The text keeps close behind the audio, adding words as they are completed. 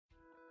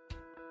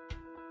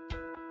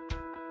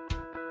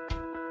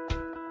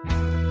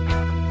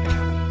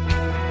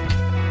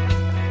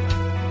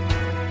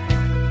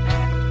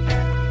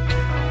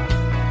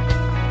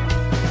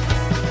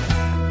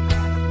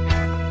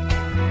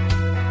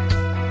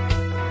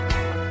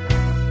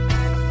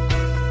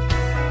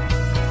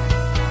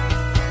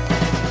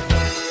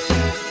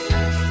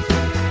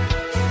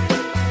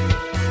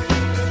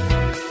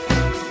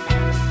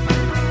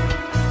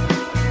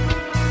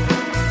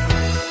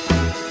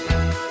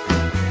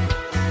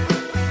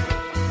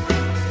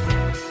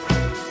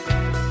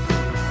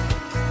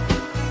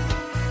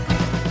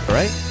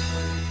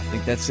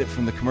think that's it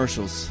from the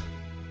commercials.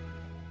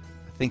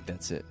 I think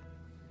that's it.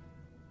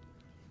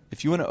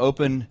 If you want to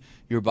open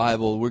your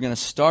Bible, we're going to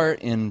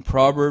start in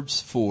Proverbs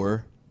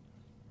 4,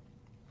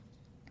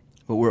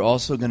 but we're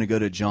also going to go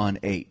to John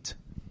 8.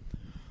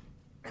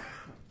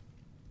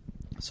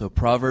 So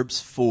Proverbs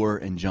 4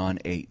 and John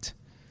 8.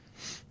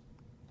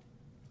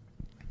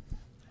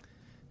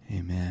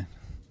 Amen.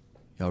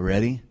 Y'all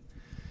ready?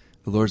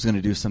 The Lord's going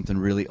to do something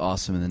really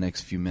awesome in the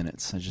next few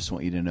minutes. I just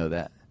want you to know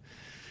that.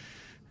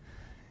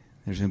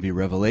 There's going to be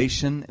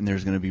revelation, and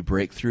there's going to be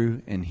breakthrough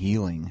and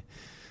healing.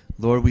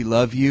 Lord, we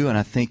love you, and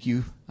I thank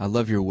you. I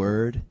love your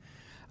word.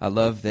 I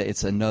love that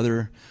it's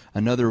another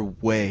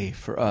way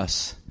for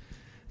us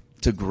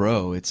to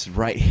grow. It's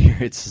right here.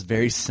 It's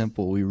very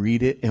simple. We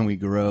read it and we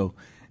grow.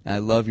 And I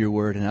love your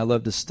word, and I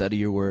love to study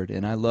your word,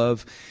 and I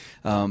love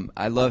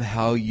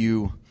how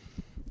you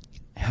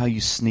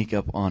sneak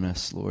up on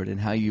us, Lord,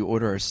 and how you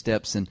order our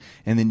steps, and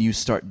then you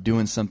start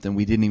doing something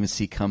we didn't even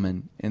see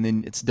coming, and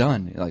then it's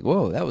done. You're like,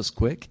 whoa, that was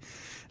quick.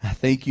 I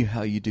thank you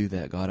how you do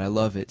that, God. I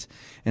love it.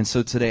 And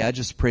so today I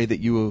just pray that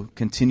you will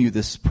continue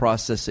this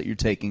process that you're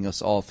taking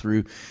us all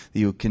through, that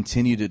you will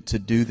continue to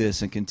do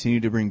this and continue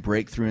to bring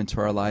breakthrough into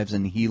our lives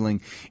and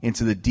healing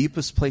into the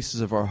deepest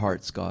places of our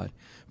hearts, God.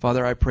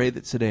 Father, I pray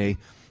that today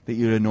that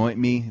you would anoint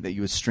me, that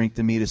you would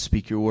strengthen me to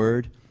speak your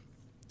word.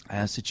 I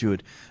ask that you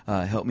would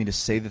help me to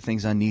say the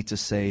things I need to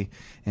say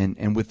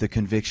and with the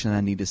conviction I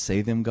need to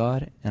say them,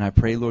 God. And I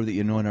pray, Lord, that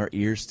you anoint our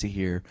ears to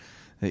hear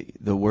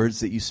the words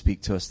that you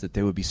speak to us, that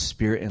they would be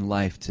spirit and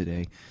life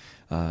today.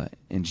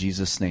 In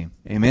Jesus' name,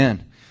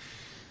 amen.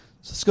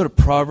 So let's go to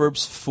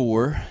Proverbs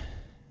 4,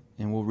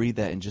 and we'll read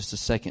that in just a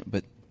second.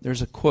 But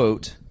there's a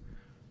quote.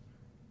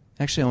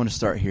 Actually, I want to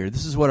start here.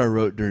 This is what I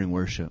wrote during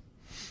worship.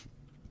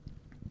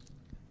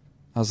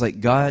 I was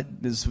like,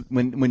 God, this,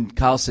 when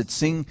Kyle said,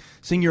 sing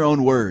your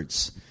own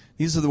words.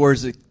 These are the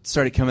words that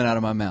started coming out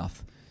of my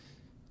mouth.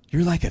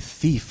 You're like a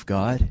thief,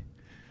 God.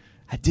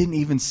 I didn't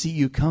even see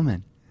you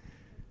coming.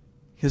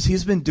 Because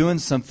he's been doing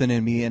something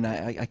in me, and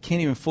I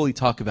can't even fully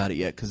talk about it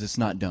yet because it's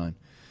not done.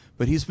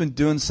 But he's been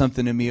doing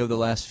something in me over the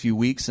last few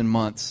weeks and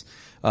months,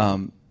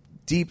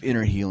 deep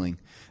inner healing,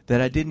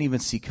 that I didn't even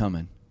see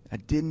coming. I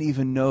didn't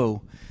even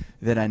know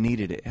that I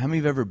needed it. How many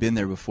of you have ever been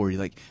there before? You're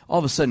like, all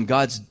of a sudden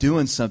God's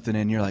doing something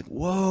and you're like,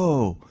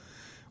 whoa,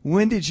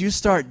 when did you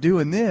start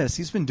doing this?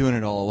 He's been doing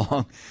it all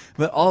along.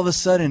 But all of a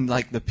sudden,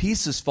 like, the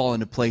pieces fall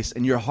into place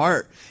and your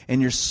heart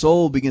and your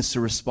soul begins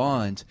to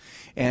respond.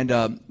 And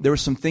there were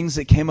some things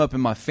that came up in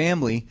my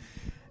family,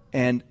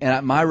 and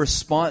my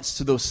response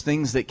to those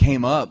things that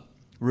came up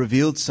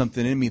revealed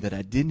something in me that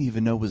I didn't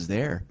even know was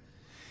there.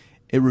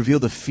 It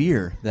revealed a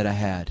fear that I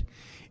had.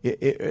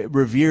 It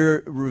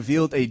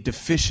revealed a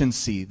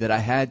deficiency that I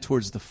had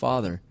towards the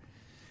Father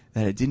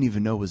that I didn't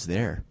even know was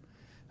there.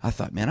 I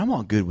thought, man, I'm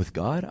all good with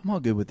God. I'm all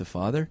good with the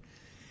Father.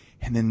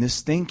 And then this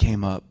thing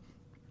came up,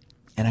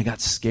 and I got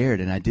scared,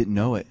 and I didn't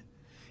know it.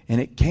 And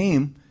it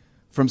came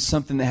from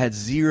something that had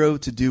zero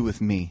to do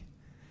with me.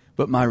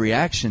 But my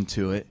reaction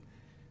to it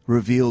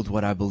revealed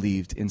what I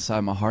believed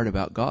inside my heart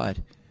about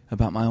God,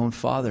 about my own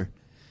Father.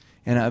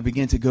 And I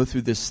began to go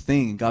through this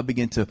thing, and God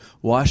began to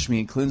wash me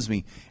and cleanse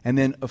me. And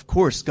then, of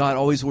course, God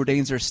always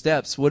ordains our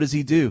steps. What does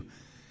he do?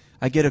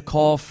 I get a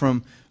call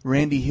from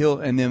Randy Hill,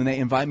 and then they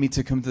invite me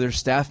to come to their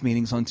staff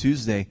meetings on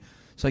Tuesday.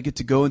 So I get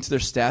to go into their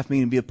staff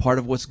meeting and be a part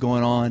of what's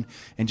going on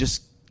and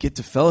just get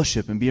to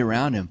fellowship and be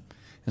around him.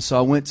 And so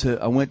I went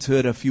to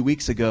it a few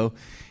weeks ago,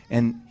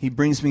 and he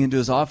brings me into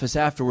his office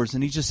afterwards,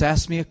 and he just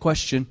asked me a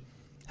question,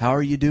 how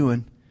are you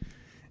doing?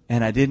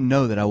 And I didn't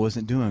know that I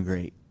wasn't doing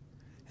great.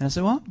 And I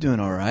said, well, I'm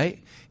doing all right.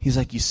 He's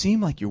like, you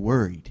seem like you're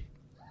worried.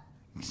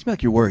 You seem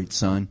like you're worried,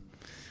 son.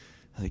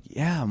 I was like,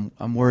 yeah,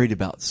 I'm worried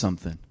about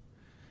something.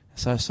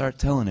 So I start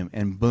telling him,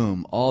 and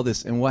boom, all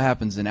this. And what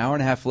happens, an hour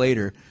and a half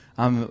later,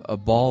 I'm a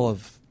ball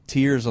of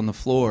tears on the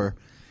floor,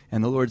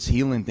 and the Lord's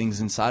healing things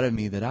inside of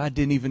me that I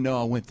didn't even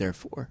know I went there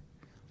for.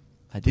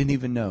 I didn't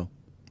even know.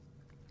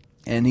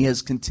 And he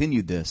has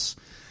continued this.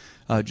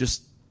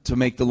 Just to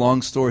make the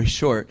long story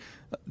short,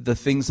 the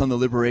things on the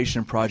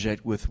Liberation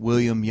Project with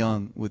William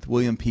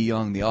P.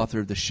 Young, the author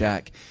of The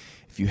Shack.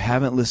 If you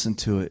haven't listened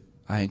to it,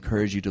 I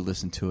encourage you to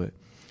listen to it.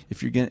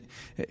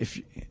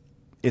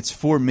 It's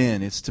for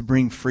men. It's to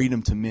bring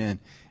freedom to men.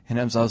 And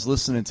as I was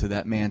listening to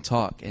that man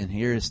talk and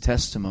hear his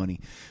testimony,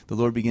 the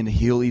Lord began to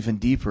heal even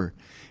deeper.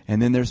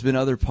 And then there's been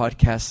other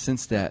podcasts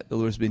since that. The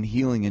Lord's been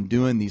healing and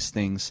doing these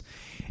things.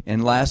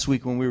 And last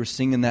week when we were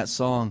singing that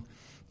song,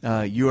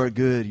 you are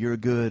good, you're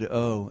good,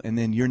 oh, and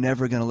then you're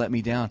never going to let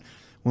me down.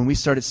 When we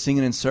started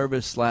singing in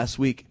service last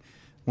week,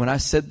 when I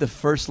said the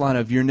first line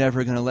of you're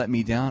never going to let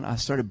me down, I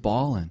started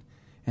bawling.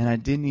 And I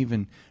didn't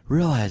even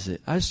realize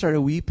it. I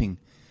started weeping.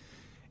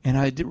 And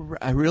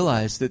I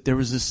realized that there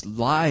was this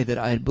lie that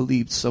I had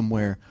believed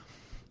somewhere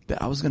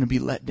that I was going to be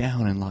let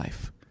down in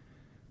life.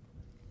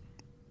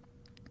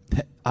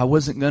 That I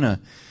wasn't going to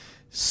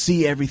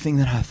see everything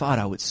that I thought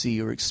I would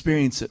see or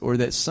experience it, or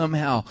that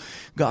somehow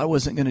God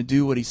wasn't going to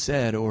do what he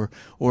said, or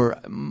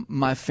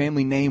my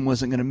family name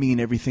wasn't going to mean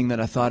everything that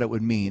I thought it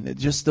would mean.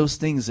 Just those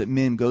things that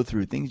men go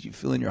through, things you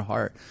feel in your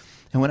heart.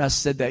 And when I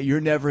said that,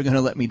 you're never going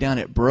to let me down,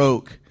 it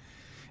broke.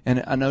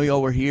 And I know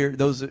y'all were here.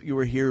 Those of you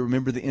were here,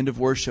 remember the end of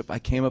worship, I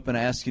came up and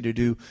I asked you to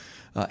do,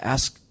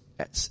 ask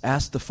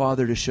the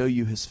Father to show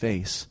you his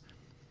face.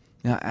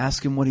 Now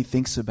ask him what he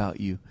thinks about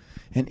you.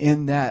 And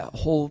in that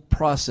whole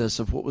process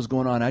of what was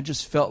going on, I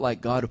just felt like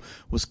God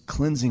was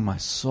cleansing my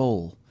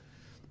soul.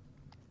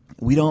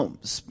 We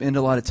don't spend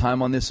a lot of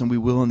time on this, and we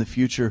will in the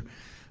future.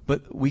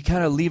 But we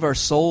kind of leave our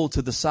soul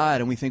to the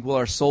side, and we think, well,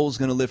 our soul's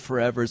going to live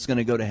forever. It's going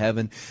to go to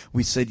heaven.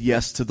 We said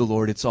yes to the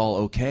Lord. It's all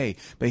okay.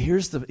 But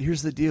here's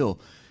the deal.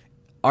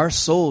 Our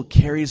soul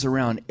carries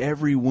around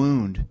every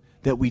wound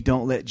that we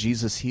don't let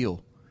Jesus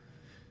heal.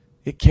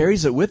 It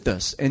carries it with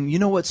us. And you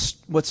know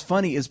what's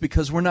funny is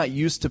because we're not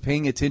used to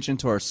paying attention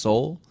to our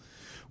soul,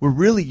 we're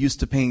really used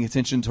to paying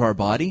attention to our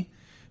body.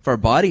 If our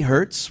body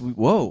hurts,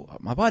 whoa,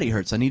 my body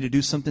hurts. I need to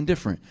do something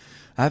different.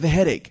 I have a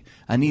headache.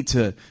 I need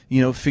to,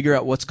 figure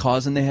out what's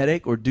causing the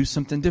headache or do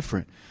something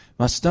different.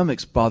 My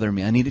stomach's bothering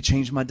me. I need to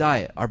change my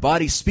diet. Our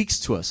body speaks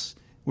to us.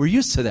 We're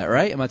used to that,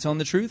 right? Am I telling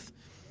the truth?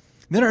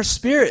 Then our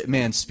spirit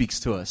man speaks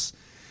to us.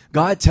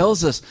 God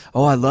tells us,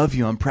 oh, I love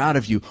you, I'm proud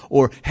of you.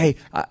 Or, hey,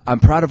 I'm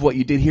proud of what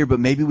you did here, but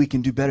maybe we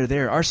can do better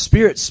there. Our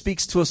spirit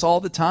speaks to us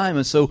all the time.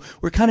 And so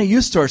we're kind of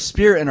used to our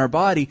spirit and our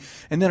body.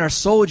 And then our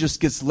soul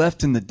just gets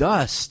left in the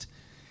dust.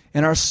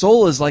 And our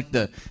soul is like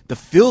the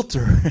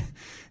filter.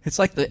 It's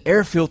like the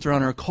air filter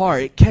on our car.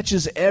 It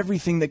catches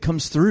everything that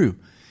comes through.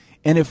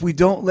 And if we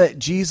don't let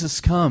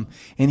Jesus come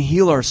and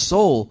heal our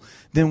soul,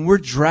 then we're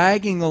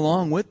dragging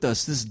along with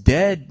us this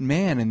dead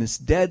man and this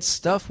dead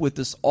stuff with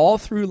us all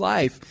through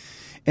life.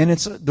 And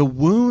it's the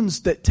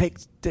wounds that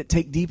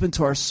take deep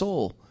into our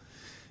soul.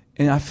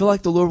 And I feel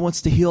like the Lord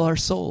wants to heal our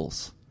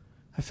souls.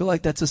 I feel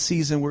like that's a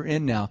season we're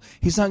in now.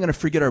 He's not going to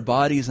forget our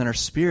bodies and our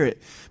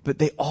spirit, but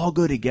they all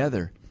go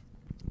together.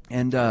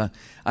 And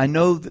I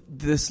know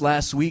this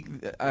last week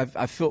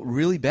I felt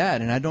really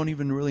bad, and I don't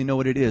even really know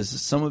what it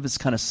is. Some of it's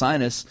kind of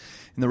sinus,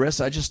 and the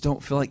rest I just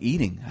don't feel like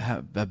eating.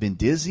 I've been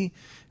dizzy,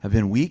 I've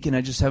been weak, and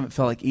I just haven't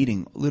felt like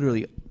eating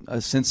literally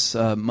since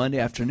Monday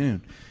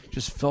afternoon.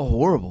 Just felt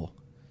horrible.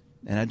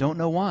 And I don't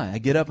know why. I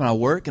get up and I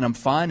work and I'm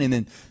fine. And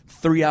then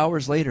 3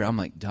 hours later, I'm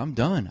like, I'm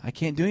done. I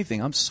can't do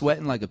anything. I'm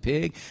sweating like a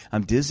pig.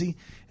 I'm dizzy.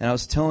 And I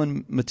was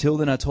telling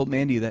Matilda and I told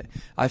Mandy that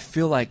I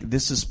feel like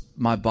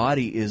my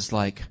body is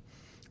like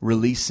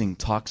releasing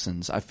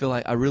toxins. I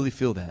really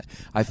feel that.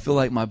 I feel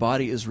like my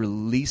body is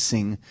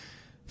releasing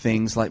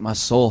things like my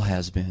soul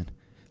has been.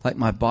 Like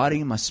my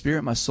body, my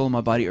spirit, my soul, and my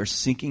body are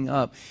syncing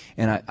up.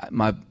 And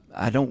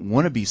I don't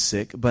want to be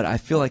sick, but I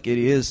feel like it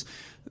is.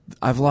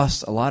 I've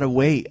lost a lot of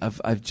weight.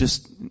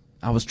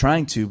 I was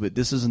trying to, but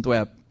this isn't the way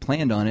I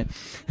planned on it.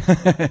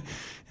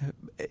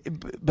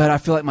 But I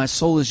feel like my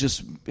soul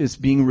is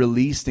being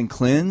released and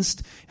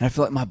cleansed, and I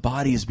feel like my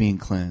body is being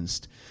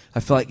cleansed.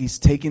 I feel like he's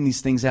taking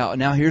these things out.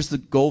 Now here's the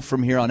goal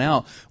from here on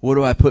out. What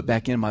do I put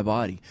back in my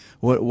body?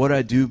 What do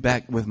I do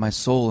back with my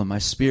soul and my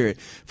spirit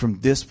from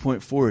this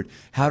point forward?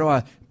 How do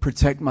I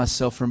protect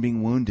myself from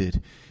being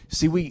wounded?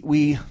 See,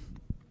 we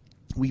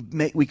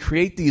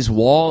create these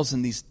walls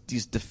and these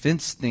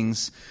defense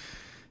things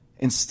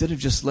instead of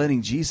just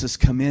letting Jesus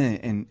come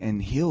in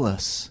and heal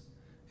us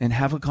and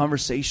have a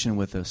conversation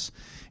with us.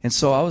 And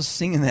so I was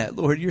singing that,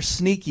 Lord, you're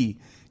sneaky.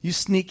 You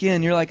sneak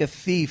in. You're like a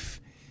thief.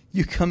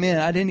 You come in.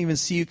 I didn't even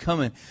see you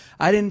coming.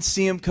 I didn't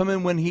see him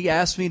coming when he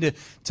asked me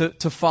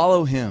to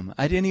follow him.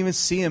 I didn't even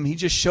see him. He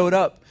just showed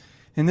up.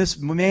 And this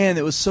man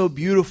that was so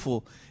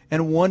beautiful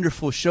and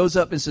wonderful shows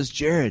up and says,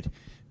 Jared,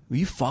 will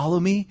you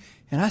follow me?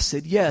 And I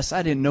said, yes.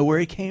 I didn't know where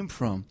he came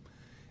from.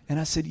 And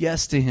I said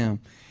yes to him.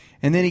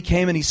 And then he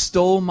came and he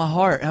stole my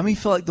heart. How many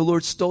feel like the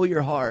Lord stole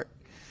your heart?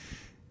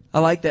 I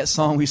like that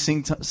song we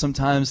sing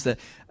sometimes, that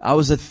I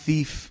was a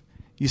thief.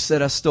 You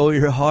said I stole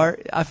your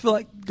heart. I feel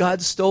like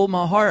God stole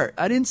my heart.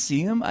 I didn't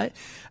see him.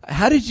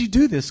 How did you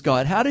do this,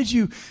 God? How did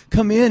you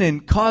come in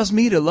and cause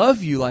me to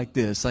love you like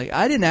this? Like,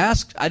 I didn't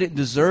ask. I didn't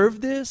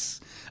deserve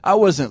this. I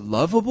wasn't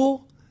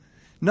lovable.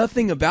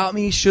 Nothing about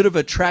me should have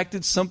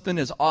attracted something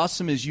as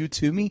awesome as you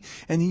to me.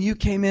 And then you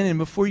came in, and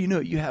before you knew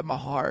it, you had my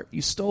heart.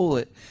 You stole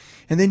it.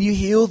 And then you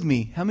healed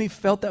me. How many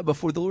felt that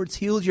before? The Lord's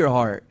healed your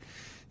heart.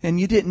 And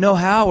you didn't know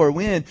how or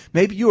when.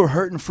 Maybe you were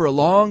hurting for a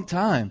long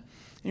time.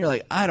 And you're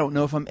like, I don't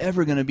know if I'm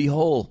ever going to be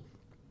whole.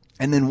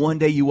 And then one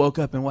day you woke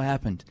up, and what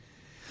happened?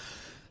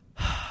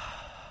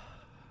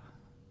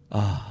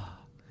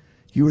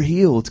 You were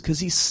healed, because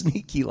he's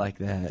sneaky like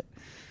that.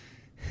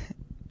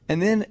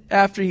 And then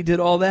after he did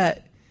all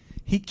that,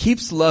 he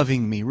keeps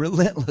loving me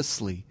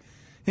relentlessly.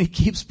 He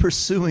keeps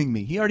pursuing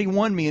me. He already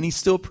won me, and he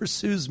still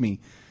pursues me.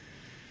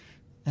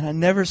 And I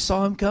never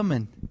saw him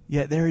coming,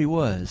 yet there he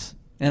was.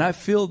 And I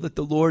feel that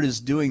the Lord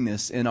is doing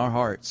this in our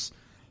hearts.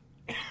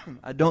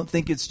 I don't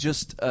think it's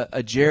just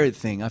a Jared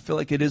thing. I feel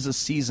like it is a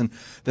season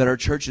that our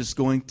church is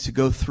going to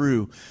go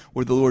through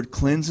where the Lord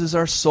cleanses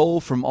our soul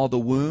from all the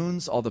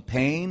wounds, all the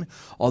pain,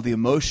 all the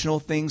emotional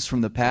things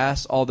from the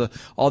past, all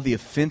the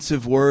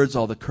offensive words,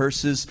 all the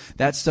curses.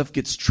 That stuff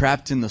gets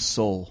trapped in the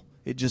soul.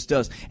 It just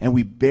does. And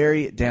we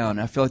bury it down.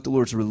 I feel like the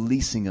Lord's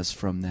releasing us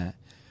from that.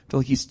 I feel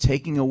like He's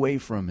taking away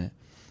from it.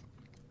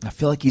 I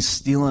feel like He's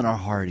stealing our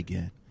heart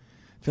again.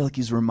 I feel like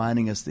He's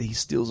reminding us that He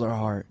steals our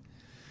heart.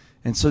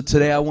 And so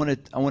today I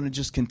want to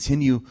just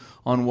continue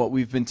on what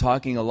we've been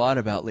talking a lot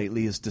about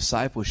lately is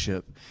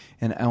discipleship.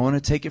 And I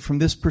want to take it from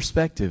this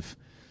perspective.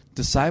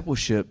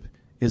 Discipleship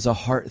is a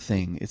heart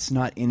thing. It's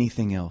not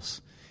anything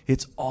else.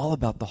 It's all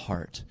about the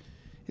heart.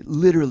 It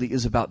literally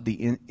is about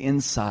the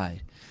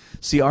inside.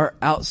 See, our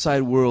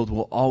outside world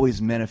will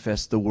always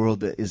manifest the world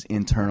that is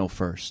internal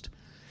first.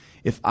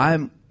 If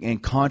I'm in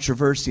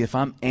controversy, if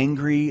I'm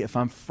angry, if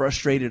I'm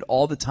frustrated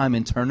all the time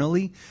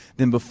internally,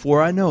 then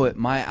before I know it,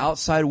 my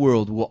outside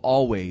world will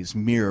always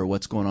mirror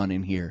what's going on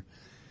in here.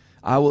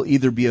 I will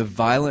either be a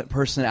violent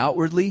person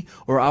outwardly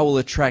or I will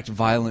attract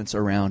violence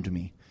around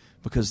me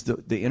because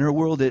the inner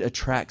world, it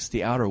attracts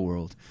the outer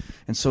world.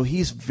 And so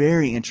He's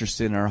very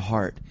interested in our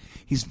heart.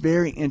 He's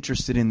very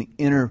interested in the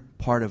inner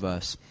part of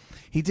us.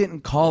 He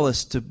didn't call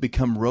us to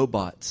become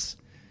robots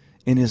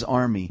in His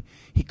army.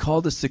 He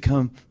called us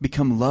to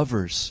become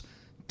lovers,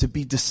 to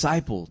be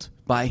discipled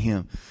by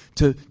Him,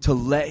 to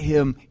let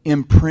Him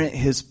imprint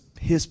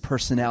His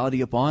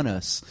personality upon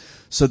us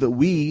so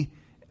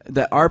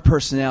that our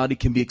personality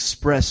can be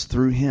expressed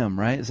through Him,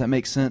 right? Does that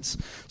make sense?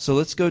 So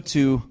let's go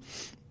to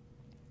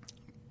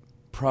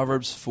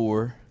Proverbs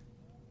 4.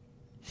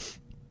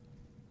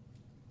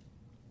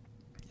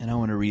 And I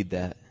want to read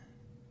that.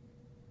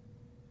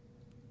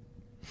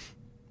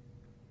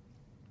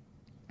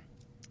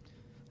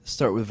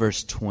 Start with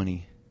verse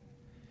 20.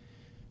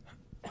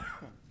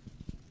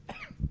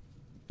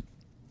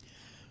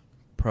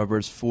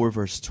 Proverbs 4,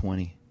 verse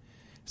 20. It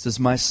says,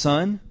 "My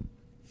son,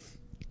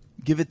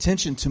 give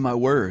attention to my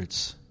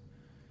words.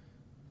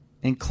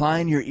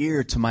 Incline your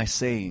ear to my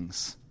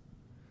sayings.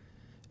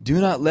 Do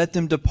not let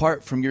them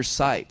depart from your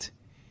sight.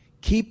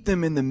 Keep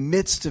them in the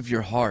midst of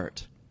your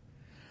heart.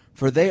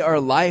 For they are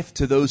life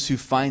to those who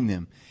find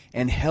them,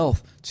 and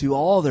health to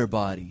all their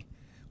body."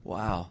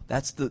 Wow,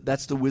 that's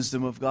the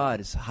wisdom of God.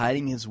 It's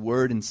hiding His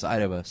word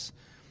inside of us.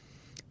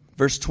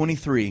 Verse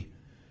 23,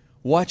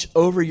 "Watch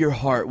over your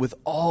heart with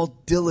all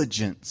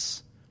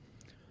diligence,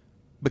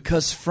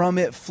 because from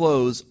it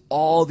flows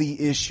all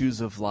the issues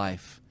of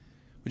life."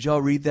 Would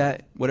y'all read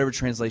that? Whatever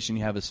translation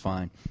you have is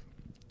fine.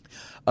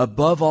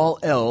 "Above all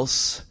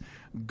else,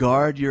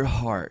 guard your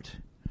heart,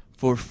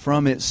 for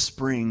from it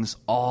springs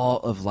all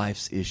of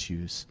life's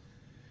issues."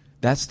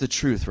 That's the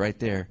truth right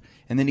there.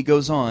 And then he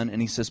goes on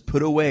and he says,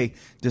 "Put away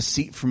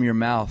deceit from your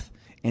mouth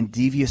and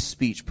devious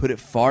speech. Put it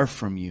far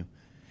from you."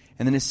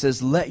 And then it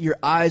says, "Let your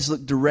eyes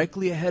look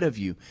directly ahead of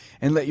you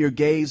and let your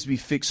gaze be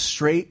fixed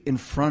straight in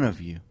front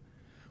of you.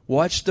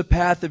 Watch the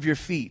path of your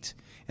feet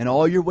and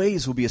all your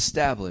ways will be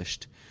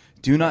established.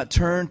 Do not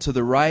turn to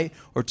the right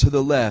or to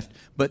the left,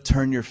 but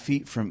turn your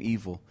feet from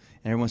evil."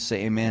 And everyone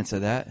say amen to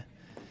that.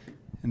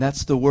 And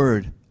that's the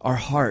word, our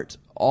heart.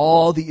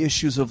 All the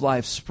issues of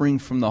life spring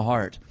from the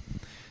heart.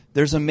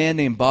 There's a man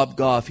named Bob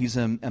Goff. He's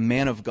a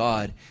man of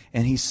God.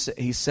 And he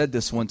said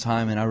this one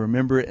time, and I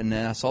remember it, and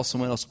then I saw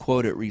someone else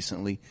quote it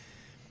recently.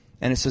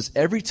 And it says,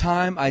 "Every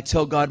time I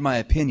tell God my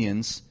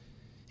opinions,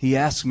 He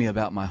asks me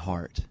about my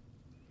heart."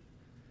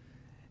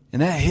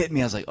 And that hit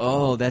me. I was like,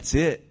 oh, that's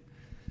it.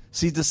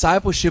 See,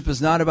 discipleship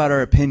is not about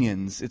our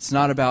opinions. It's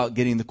not about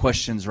getting the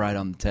questions right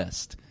on the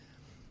test.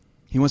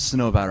 He wants to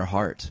know about our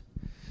heart.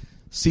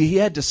 See, He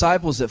had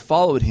disciples that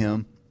followed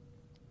Him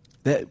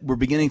that were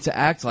beginning to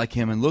act like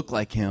Him and look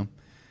like Him.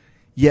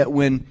 Yet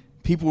when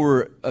people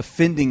were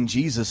offending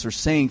Jesus or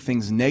saying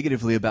things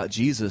negatively about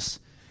Jesus,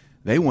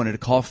 they wanted to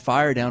call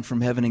fire down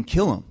from heaven and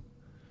kill Him.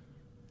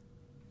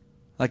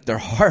 Like their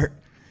heart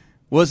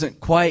wasn't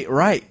quite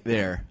right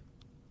there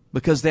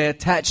because they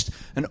attached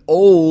an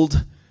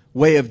old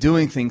way of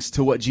doing things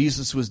to what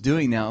Jesus was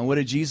doing now. And what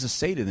did Jesus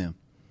say to them?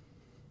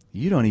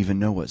 "You don't even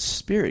know what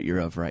spirit you're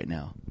of right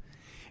now."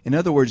 In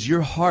other words,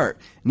 your heart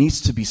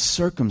needs to be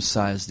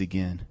circumcised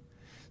again.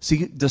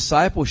 See,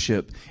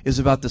 discipleship is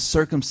about the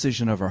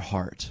circumcision of our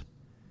heart.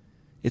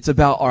 It's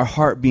about our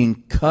heart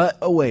being cut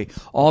away.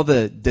 All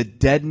the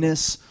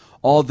deadness,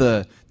 all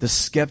the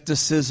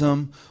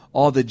skepticism,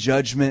 all the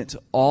judgment,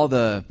 all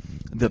the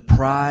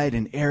pride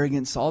and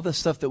arrogance, all the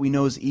stuff that we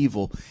know is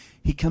evil.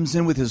 He comes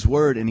in with His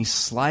word and He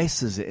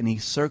slices it and He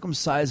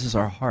circumcises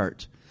our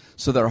heart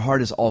so that our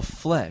heart is all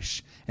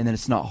flesh and that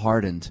it's not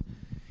hardened.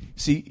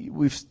 See,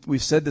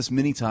 we've said this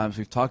many times.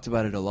 We've talked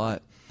about it a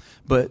lot.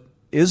 But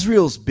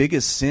Israel's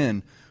biggest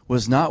sin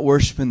was not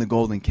worshiping the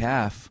golden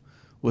calf,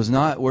 was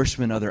not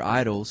worshiping other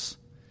idols.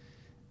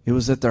 It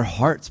was that their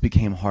hearts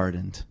became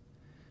hardened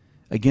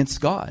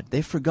against God.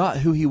 They forgot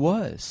who He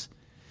was.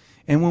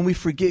 And when we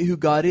forget who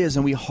God is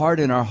and we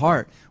harden our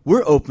heart,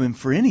 we're open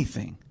for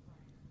anything.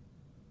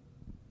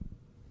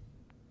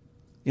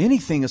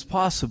 Anything is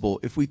possible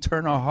if we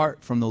turn our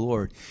heart from the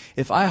Lord.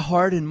 If I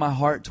harden my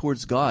heart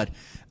towards God,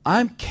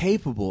 I'm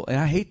capable,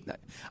 and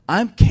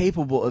I'm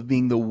capable of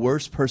being the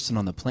worst person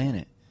on the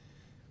planet.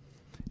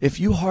 If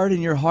you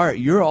harden your heart,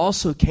 you're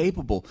also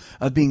capable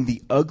of being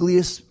the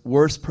ugliest,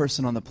 worst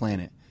person on the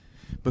planet.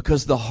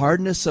 Because the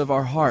hardness of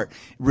our heart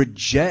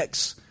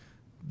rejects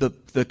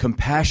the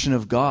compassion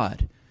of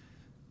God.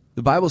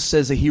 The Bible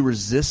says that He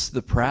resists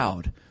the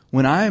proud.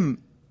 When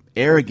I'm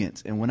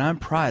arrogant and when I'm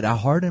pride, I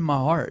harden my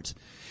heart.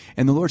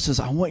 And the Lord says,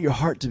 I want your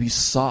heart to be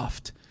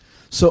soft.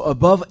 So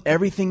above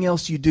everything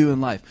else you do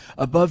in life,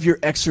 above your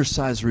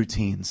exercise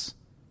routines,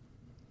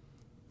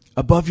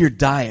 above your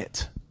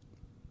diet,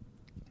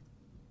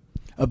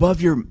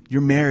 above your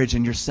marriage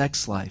and your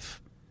sex life,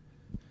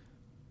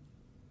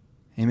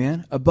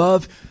 amen,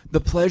 above the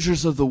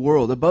pleasures of the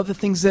world, above the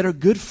things that are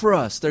good for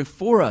us, they're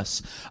for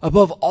us,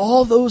 above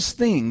all those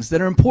things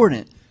that are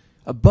important,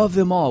 above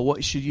them all,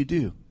 what should you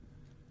do?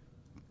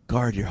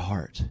 Guard your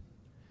heart.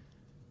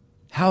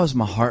 How is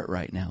my heart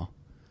right now?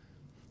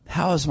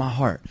 How is my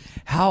heart?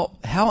 How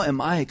am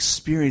I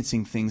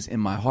experiencing things in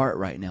my heart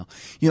right now?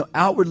 You know,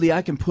 outwardly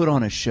I can put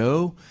on a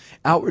show.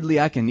 Outwardly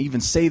I can even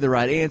say the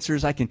right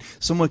answers.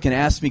 Someone can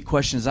ask me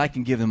questions. I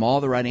can give them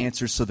all the right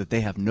answers so that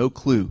they have no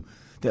clue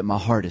that my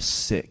heart is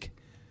sick.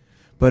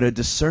 But a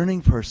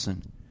discerning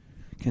person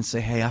can say,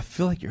 hey, I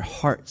feel like your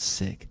heart's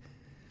sick.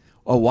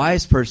 A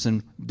wise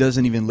person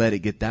doesn't even let it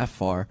get that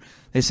far.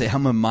 They say,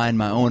 I'm going to mind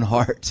my own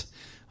heart.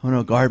 I'm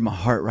going to guard my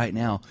heart right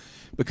now.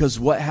 Because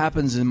what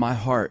happens in my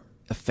heart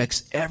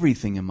affects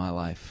everything in my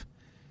life.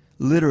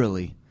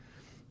 Literally.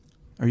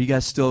 Are you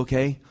guys still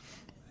okay?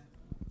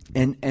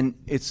 And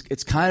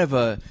it's kind of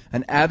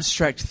an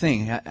abstract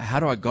thing.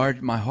 How do I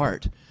guard my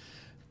heart?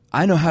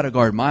 I know how to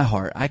guard my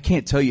heart. I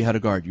can't tell you how to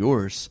guard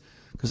yours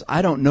because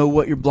I don't know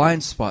what your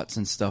blind spots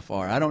and stuff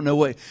are. I don't know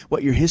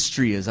what your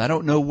history is. I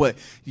don't know what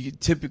you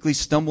typically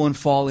stumble and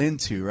fall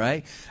into,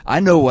 right?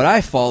 I know what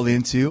I fall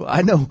into.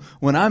 I know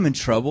when I'm in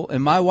trouble,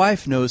 and my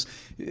wife knows.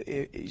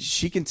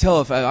 She can tell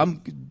if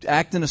I'm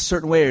acting a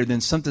certain way or then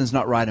something's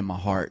not right in my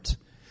heart.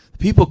 The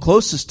people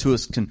closest to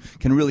us can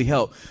really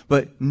help,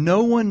 but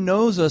no one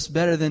knows us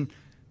better than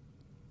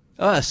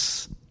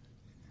us.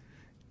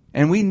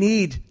 And we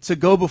need to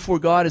go before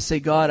God and say,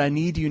 God, I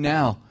need you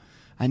now.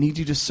 I need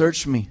you to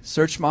search me.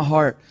 Search my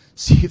heart.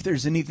 See if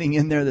there's anything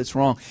in there that's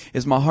wrong.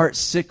 Is my heart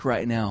sick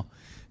right now?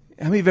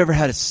 How many of you ever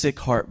had a sick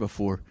heart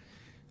before?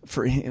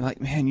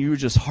 Man, you were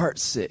just heart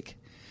sick.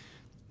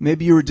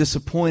 Maybe you were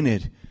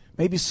disappointed.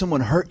 Maybe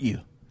someone hurt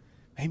you.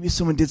 Maybe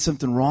someone did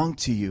something wrong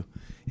to you.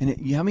 And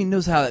how many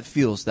knows how that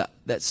feels,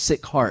 that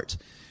sick heart?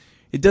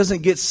 It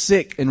doesn't get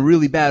sick and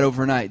really bad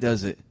overnight,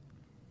 does it?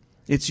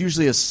 It's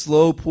usually a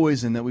slow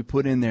poison that we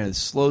put in there.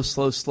 Slow.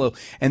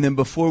 And then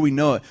before we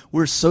know it,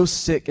 we're so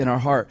sick in our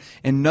heart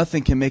and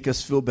nothing can make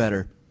us feel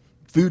better.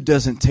 Food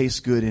doesn't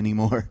taste good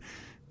anymore.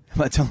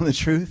 Am I telling the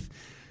truth?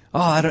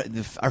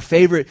 Our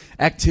favorite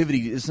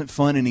activity isn't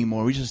fun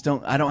anymore. We just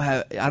I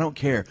don't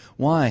care.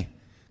 Why?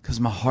 Because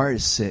my heart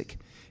is sick.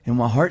 And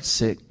when my heart's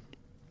sick,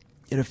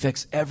 it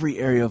affects every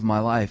area of my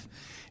life.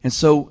 And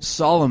so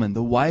Solomon,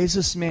 the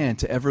wisest man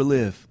to ever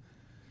live,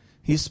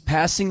 he's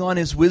passing on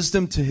his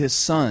wisdom to his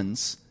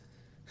sons.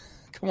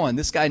 Come on,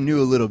 this guy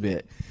knew a little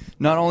bit.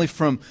 Not only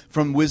from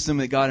wisdom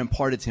that God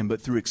imparted to him,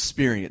 but through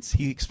experience.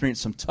 He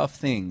experienced some tough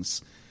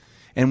things.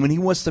 And when he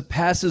wants to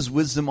pass his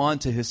wisdom on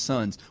to his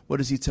sons, what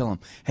does he tell them?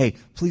 Hey,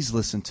 please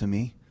listen to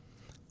me.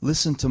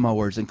 Listen to my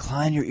words.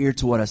 Incline your ear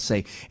to what I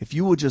say. If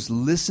you will just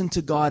listen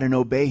to God and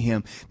obey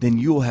Him, then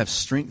you will have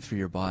strength for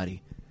your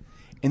body.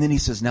 And then he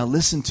says, now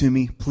listen to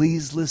me.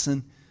 Please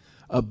listen.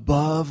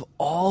 Above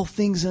all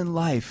things in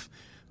life,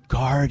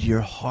 guard your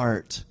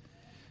heart.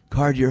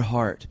 Guard your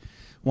heart.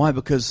 Why?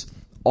 Because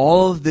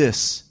all of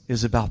this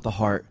is about the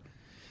heart.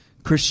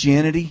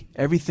 Christianity,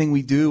 everything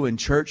we do in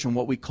church and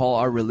what we call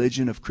our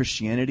religion of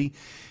Christianity,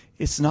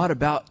 it's not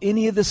about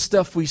any of the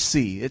stuff we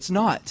see. It's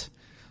not.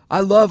 I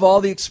love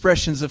all the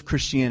expressions of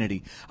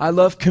Christianity. I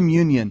love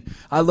communion.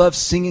 I love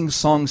singing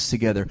songs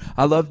together.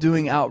 I love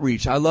doing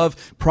outreach. I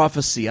love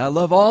prophecy. I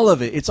love all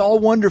of it. It's all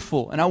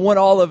wonderful, and I want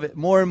all of it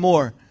more and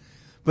more.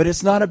 But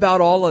it's not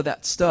about all of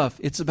that stuff.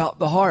 It's about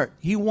the heart.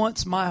 He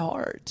wants my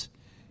heart.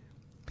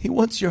 He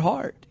wants your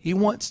heart. He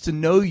wants to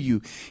know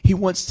you. He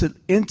wants to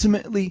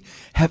intimately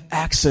have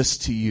access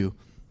to you.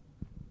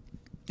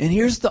 And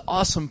here's the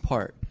awesome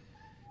part.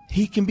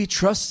 He can be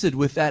trusted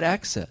with that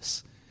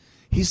access.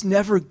 He's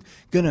never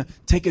going to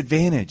take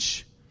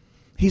advantage.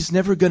 He's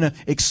never going to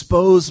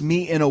expose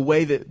me in a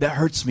way that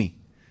hurts me.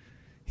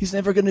 He's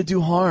never going to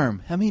do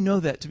harm. How many know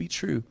that to be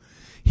true?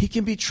 He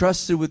can be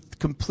trusted with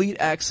complete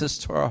access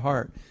to our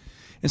heart.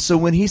 And so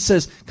when he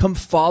says, come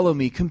follow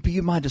me, come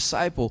be my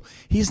disciple,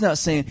 he's not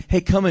saying,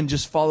 hey, come and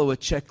just follow a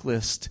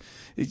checklist.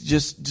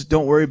 Just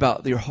don't worry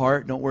about your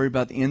heart. Don't worry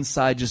about the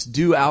inside. Just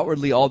do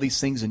outwardly all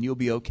these things and you'll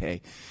be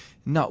okay.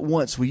 Not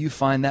once will you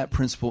find that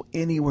principle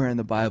anywhere in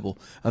the Bible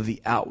of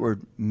the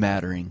outward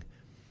mattering.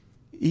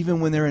 Even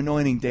when they're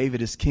anointing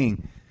David as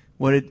king,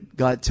 what did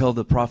God tell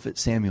the prophet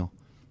Samuel?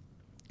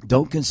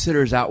 Don't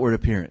consider his outward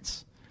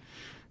appearance.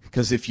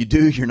 Because if you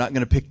do, you're not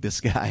going to pick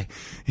this guy.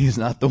 He's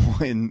not the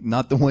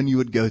one you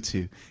would go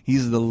to.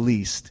 He's the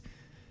least.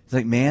 It's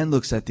like man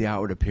looks at the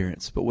outward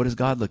appearance, but what does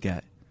God look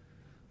at?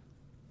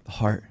 The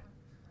heart.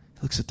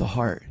 He looks at the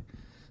heart.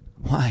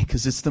 Why?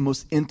 Because it's the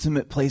most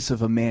intimate place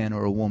of a man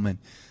or a woman,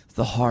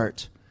 the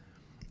heart.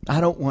 I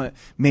don't want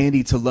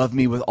Mandy to love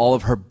me with all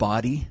of her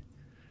body.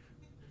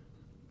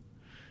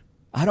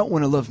 I don't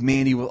want to love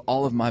Mandy with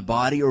all of my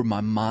body or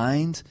my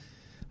mind.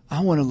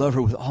 I want to love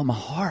her with all my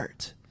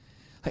heart.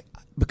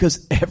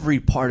 Because every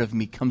part of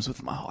me comes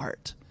with my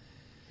heart.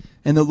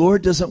 And the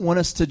Lord doesn't want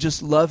us to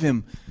just love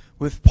him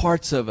with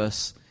parts of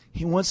us.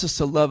 He wants us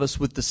to love us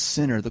with the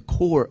center, the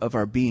core of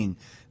our being.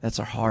 That's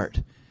our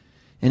heart.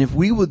 And if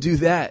we will do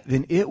that,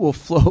 then it will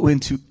flow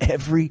into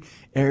every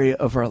area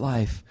of our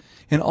life.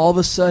 And all of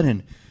a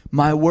sudden,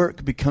 my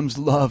work becomes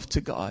love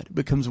to God,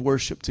 becomes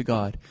worship to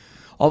God.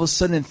 All of a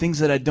sudden, things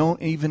that I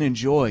don't even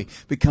enjoy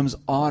becomes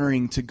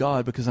honoring to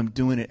God because I'm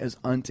doing it as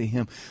unto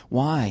him.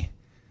 Why?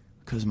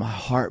 Because my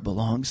heart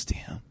belongs to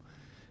him.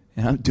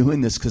 And I'm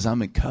doing this because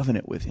I'm in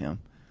covenant with him.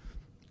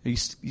 Are you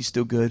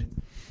still good?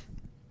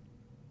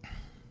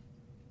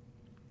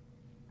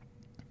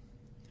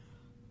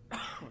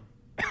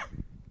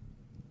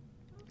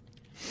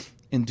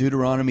 In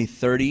Deuteronomy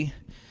 30,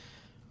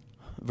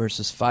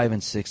 verses 5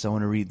 and 6, I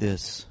want to read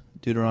this.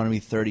 Deuteronomy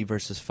 30,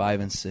 verses 5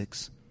 and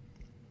 6.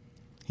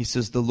 He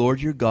says, "The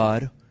Lord your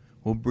God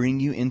will bring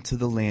you into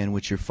the land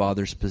which your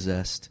fathers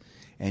possessed,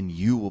 and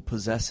you will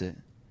possess it.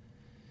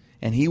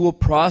 And he will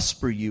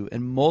prosper you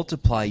and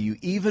multiply you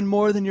even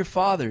more than your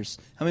fathers."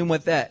 How many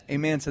want that?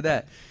 Amen to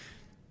that.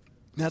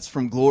 That's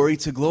from glory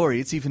to glory.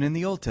 It's even in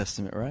the Old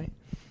Testament, right?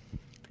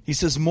 He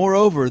says,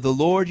 "Moreover, the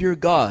Lord your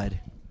God,"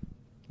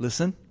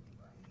 listen,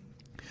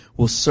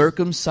 "will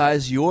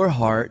circumcise your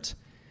heart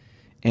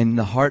and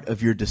the heart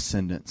of your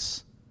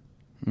descendants."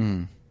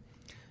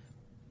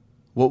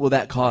 What will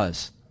that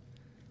cause?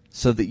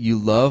 "So that you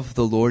love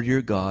the Lord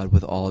your God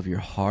with all of your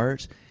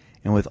heart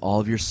and with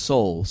all of your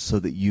soul, so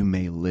that you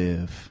may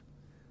live."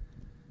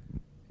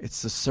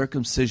 It's the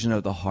circumcision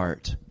of the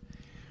heart.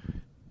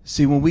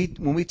 See, when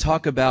we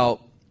talk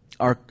about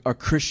our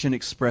Christian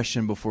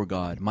expression before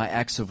God, my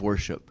acts of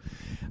worship,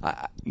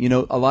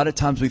 a lot of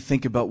times we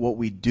think about what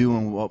we do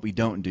and what we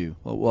don't do.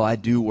 Well, I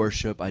do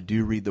worship. I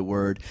do read the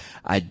Word.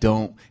 I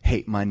don't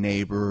hate my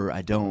neighbor.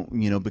 I don't,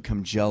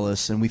 become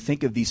jealous. And we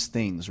think of these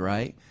things,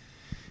 right?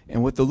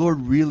 And what the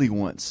Lord really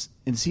wants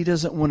is he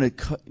doesn't want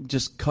to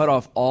just cut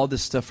off all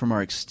this stuff from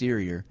our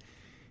exterior.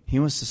 He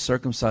wants to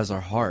circumcise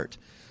our heart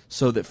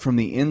so that from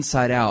the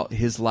inside out,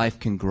 his life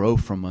can grow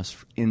from us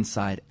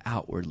inside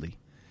outwardly.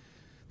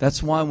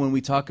 That's why when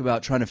we talk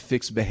about trying to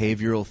fix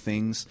behavioral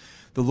things,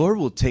 the Lord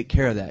will take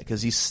care of that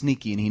because he's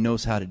sneaky and he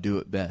knows how to do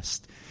it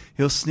best.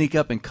 He'll sneak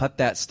up and cut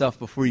that stuff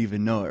before you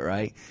even know it,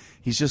 right?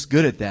 He's just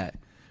good at that.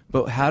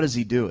 But how does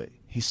he do it?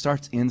 He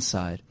starts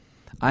inside.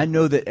 I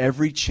know that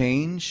every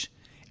change,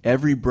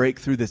 every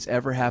breakthrough that's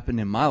ever happened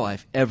in my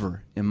life,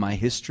 ever, in my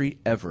history,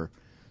 ever,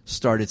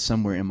 started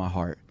somewhere in my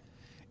heart.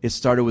 It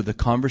started with a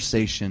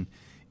conversation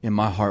in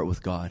my heart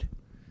with God.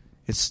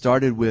 It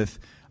started with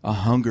a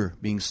hunger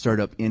being stirred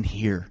up in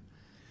here.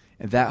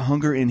 And that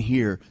hunger in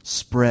here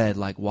spread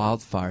like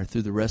wildfire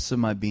through the rest of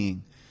my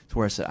being to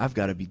where I said, I've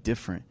got to be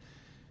different.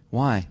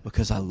 Why?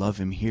 Because I love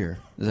him here.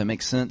 Does that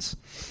make sense?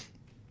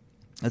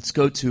 Let's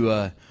go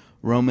to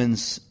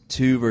Romans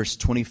 2, verse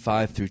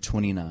 25 through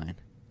 29.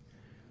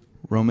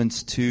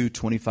 Romans 2,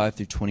 25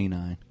 through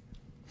 29.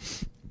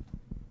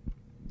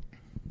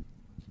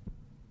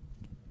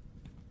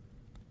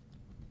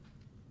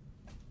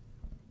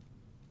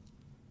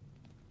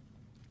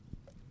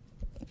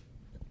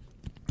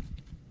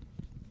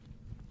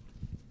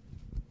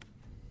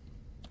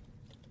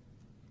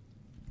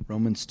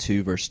 Romans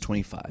 2, verse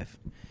 25.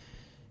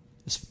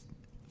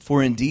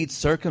 "For indeed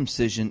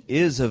circumcision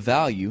is of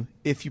value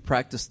if you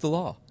practice the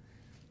law."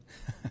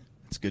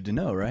 It's good to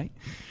know, right?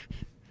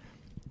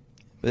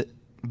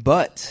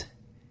 But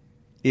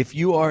if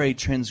you are a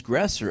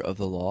transgressor of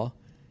the law,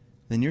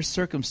 then your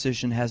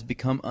circumcision has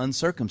become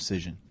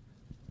uncircumcision.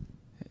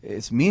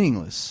 It's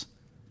meaningless.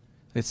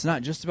 It's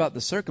not just about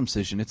the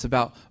circumcision. It's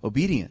about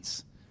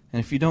obedience.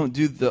 And if you don't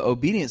do the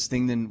obedience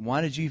thing, then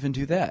why did you even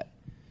do that?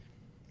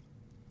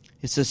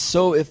 It says,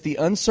 "So if the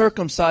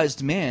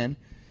uncircumcised man,"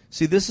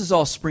 see, this is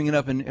all springing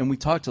up, and we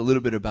talked a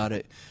little bit about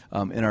it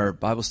in our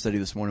Bible study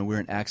this morning.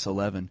 We're in Acts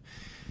 11.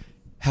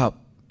 How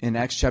in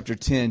Acts chapter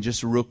 10,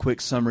 just a real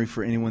quick summary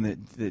for anyone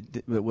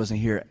that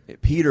wasn't here.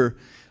 Peter,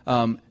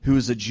 who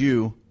is a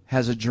Jew,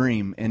 has a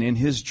dream, and in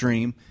his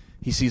dream,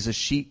 he sees a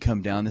sheet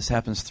come down. This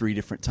happens 3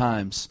 different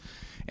times.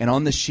 And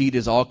on the sheet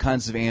is all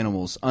kinds of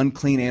animals,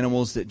 unclean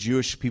animals that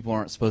Jewish people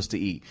aren't supposed to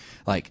eat,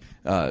 like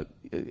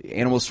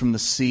animals from the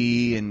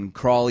sea and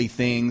crawly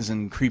things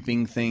and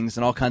creeping things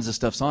and all kinds of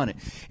stuff's on it.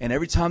 And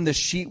every time this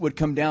sheet would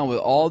come down with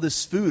all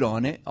this food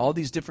on it, all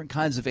these different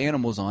kinds of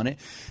animals on it,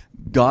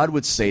 God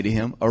would say to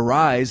him,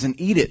 "Arise and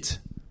eat it."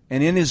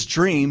 And in his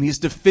dream, he's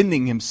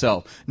defending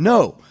himself.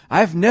 "No,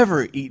 I've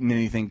never eaten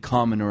anything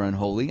common or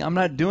unholy. I'm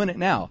not doing it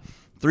now."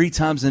 3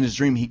 times in his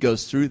dream, he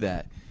goes through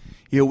that.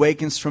 He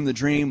awakens from the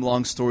dream,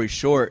 long story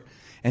short,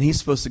 and he's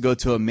supposed to go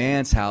to a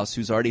man's house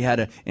who's already had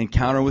an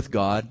encounter with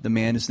God. The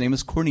man, his name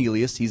is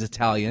Cornelius. He's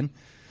Italian.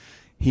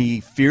 He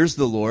fears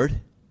the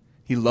Lord.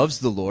 He loves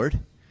the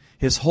Lord.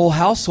 His whole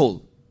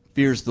household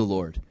fears the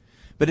Lord.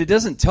 But it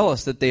doesn't tell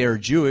us that they are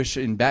Jewish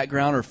in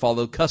background or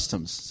follow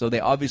customs. So they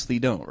obviously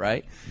don't,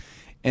 right?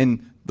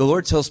 And the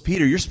Lord tells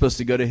Peter, you're supposed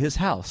to go to his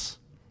house.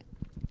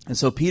 And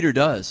so Peter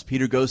does.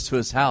 Peter goes to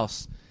his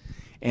house,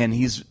 and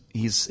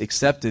he's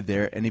accepted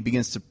there, and he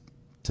begins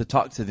to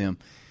talk to them.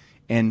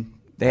 And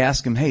they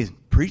ask him, hey,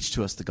 preach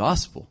to us the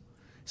gospel.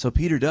 So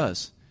Peter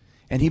does.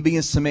 And he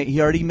begins to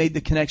he already made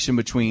the connection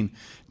between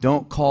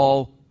don't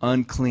call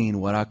unclean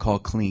what I call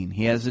clean.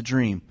 He has a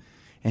dream.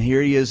 And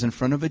here he is in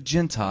front of a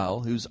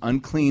Gentile who's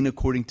unclean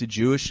according to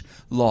Jewish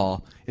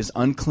law, is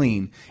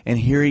unclean. And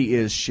here he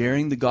is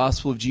sharing the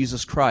gospel of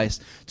Jesus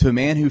Christ to a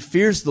man who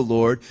fears the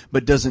Lord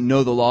but doesn't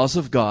know the laws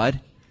of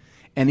God.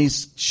 And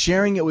he's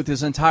sharing it with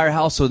his entire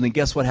household. And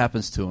guess what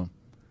happens to him?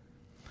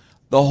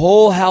 The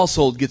whole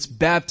household gets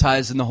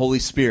baptized in the Holy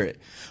Spirit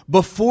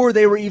before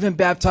they were even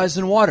baptized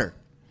in water.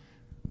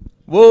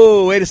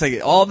 Whoa, wait a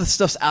second. All this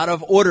stuff's out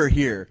of order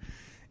here.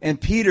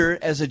 And Peter,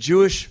 as a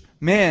Jewish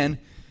man,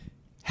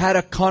 had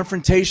a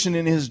confrontation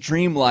in his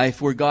dream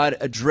life where God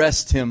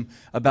addressed him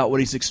about what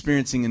he's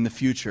experiencing in the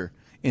future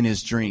in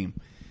his dream.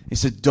 He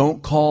said,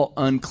 don't call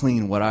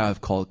unclean what I have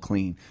called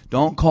clean.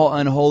 Don't call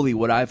unholy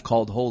what I've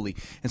called holy.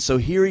 And so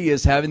here he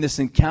is having this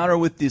encounter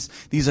with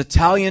these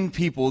Italian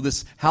people,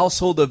 this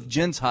household of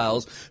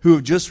Gentiles who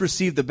have just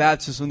received the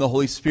baptism of the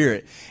Holy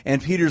Spirit.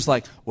 And Peter's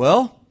like,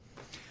 well,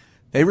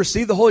 they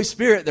received the Holy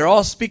Spirit. They're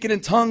all speaking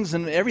in tongues,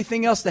 and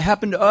everything else that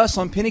happened to us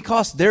on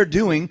Pentecost, they're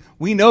doing.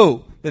 We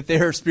know that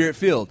they're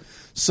Spirit-filled.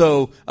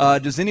 So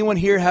does anyone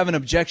here have an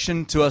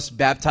objection to us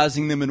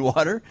baptizing them in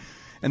water?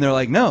 And they're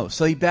like, no.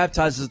 So he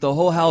baptizes the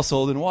whole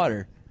household in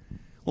water.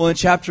 Well, in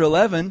chapter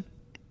 11,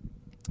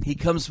 he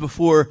comes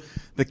before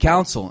the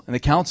council, and the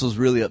council's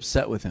really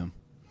upset with him.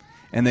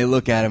 And they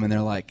look at him, and they're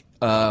like,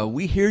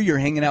 we hear you're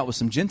hanging out with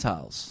some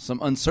Gentiles, some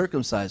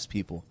uncircumcised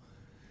people.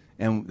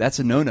 And that's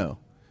a no-no.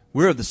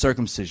 We're of the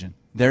circumcision.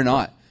 They're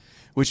not.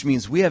 Which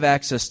means we have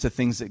access to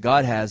things that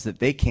God has that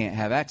they can't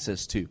have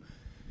access to.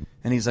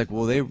 And he's like,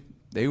 well,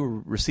 they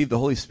received the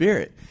Holy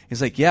Spirit.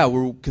 He's like, yeah,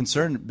 we're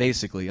concerned,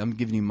 basically. I'm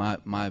giving you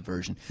my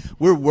version.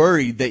 We're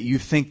worried that you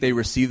think they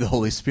received the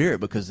Holy Spirit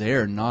because they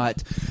are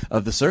not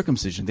of the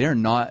circumcision. They are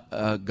not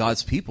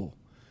God's people.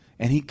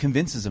 And he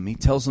convinces them. He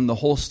tells them the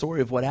whole story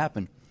of what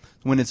happened.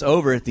 When it's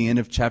over at the end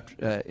of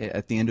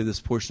at the end of this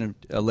portion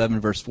of 11,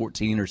 verse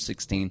 14 or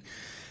 16,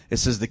 it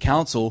says the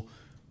council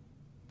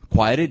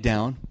quieted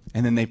down,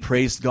 and then they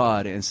praised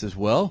God, and it says,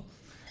 well,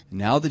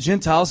 now the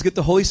Gentiles get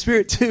the Holy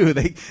Spirit too.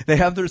 They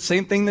have the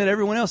same thing that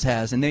everyone else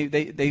has, and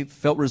they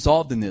felt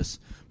resolved in this.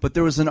 But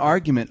there was an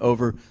argument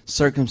over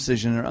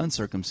circumcision or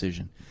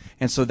uncircumcision.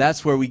 And so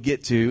that's where we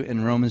get to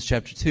in Romans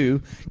chapter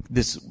 2.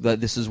 This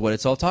is what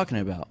it's all talking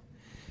about.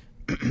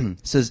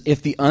 It says,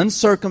 if the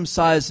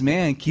uncircumcised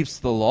man keeps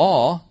the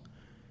law,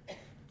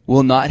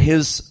 will not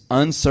his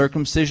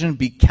uncircumcision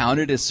be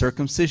counted as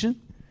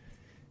circumcision?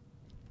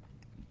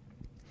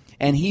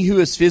 And he who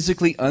is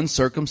physically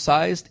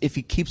uncircumcised, if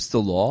he keeps the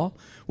law,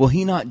 will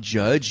he not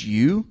judge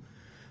you,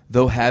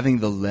 though having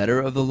the letter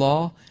of the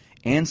law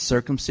and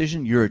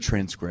circumcision, you're a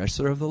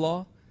transgressor of the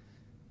law?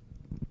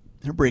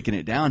 They're breaking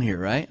it down here,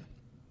 right?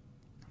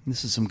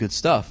 This is some good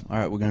stuff. All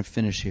right, we're going to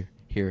finish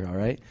here, all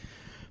right?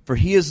 For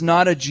he is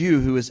not a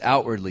Jew who is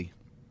outwardly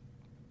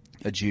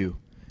a Jew,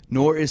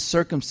 nor is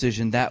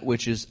circumcision that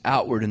which is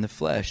outward in the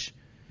flesh.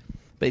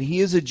 But he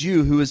is a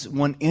Jew who is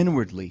one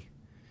inwardly.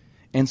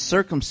 And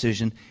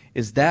circumcision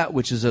is that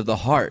which is of the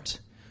heart,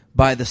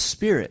 by the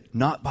Spirit,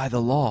 not by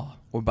the law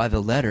or by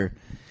the letter.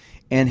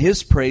 And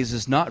his praise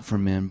is not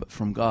from men, but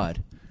from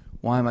God.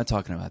 Why am I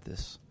talking about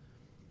this?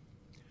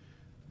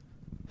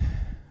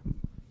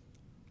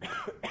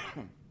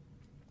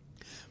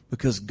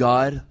 Because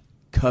God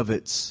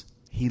covets,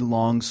 he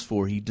longs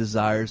for, he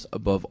desires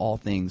above all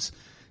things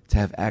to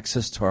have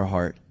access to our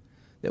heart,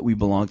 that we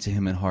belong to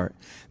him in heart,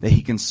 that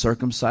he can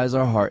circumcise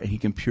our heart, and he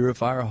can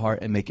purify our heart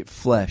and make it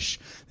flesh,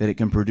 that it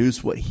can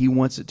produce what he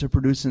wants it to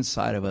produce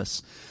inside of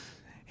us.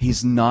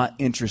 He's not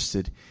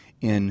interested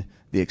in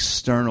the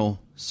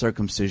external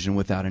circumcision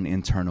without an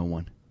internal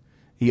one.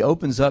 He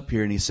opens up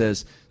here and he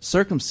says,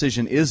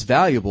 circumcision is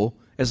valuable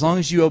as long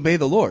as you obey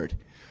the Lord.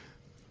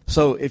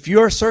 So if you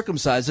are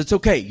circumcised, it's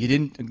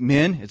okay.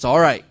 Men, it's all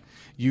right.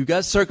 You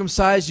got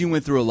circumcised, you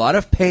went through a lot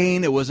of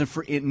pain, it wasn't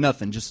for it,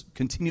 nothing. Just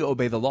continue to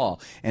obey the law,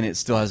 and it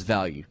still has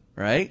value,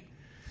 right?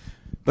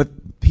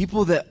 But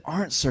people that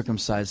aren't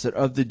circumcised, that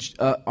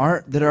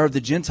are of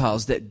the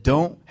Gentiles, that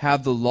don't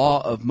have the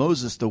law of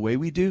Moses the way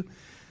we do,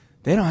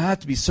 they don't have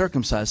to be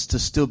circumcised to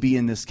still be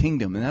in this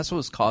kingdom. And that's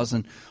what's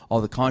causing all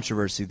the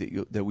controversy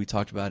that we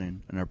talked about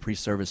in our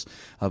pre-service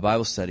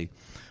Bible study.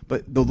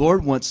 But the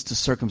Lord wants to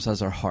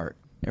circumcise our heart.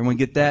 Everyone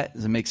get that?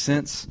 Does it make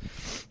sense?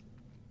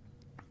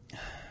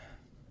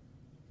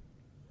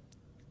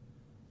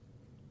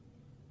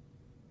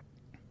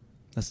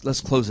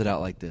 Let's close it out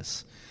like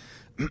this.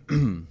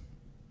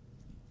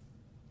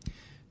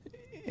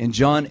 In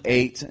John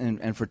 8,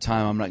 and for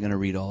time I'm not going to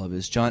read all of it,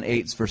 it's John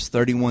 8, verse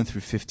 31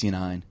 through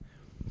 59.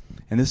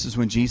 And this is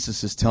when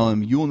Jesus is telling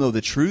them, you will know the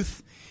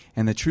truth,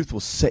 and the truth will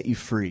set you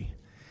free.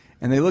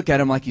 And they look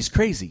at him like he's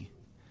crazy.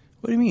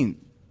 What do you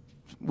mean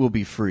we'll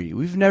be free?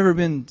 We've never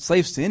been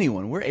slaves to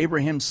anyone. We're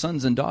Abraham's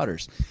sons and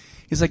daughters.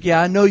 He's like,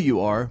 yeah, I know you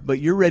are, but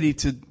you're ready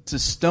to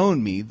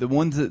stone me, the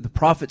one that the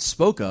prophets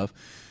spoke of,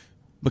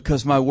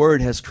 because my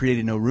word has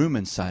created no room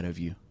inside of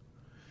you.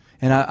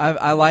 And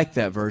I like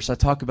that verse. I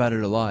talk about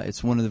it a lot.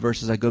 It's one of the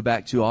verses I go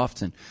back to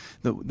often.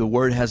 The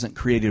word hasn't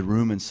created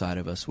room inside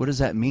of us. What does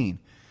that mean?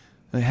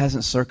 It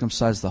hasn't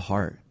circumcised the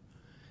heart.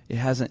 It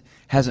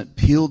hasn't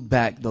peeled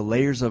back the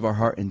layers of our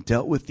heart and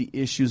dealt with the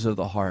issues of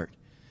the heart.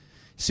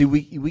 See,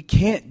 we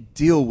can't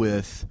deal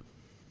with,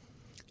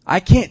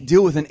 I can't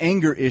deal with an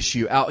anger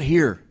issue out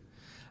here.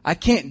 I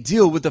can't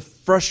deal with the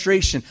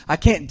frustration. I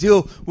can't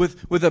deal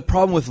with a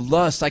problem with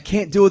lust. I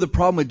can't deal with a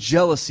problem with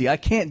jealousy. I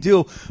can't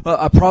deal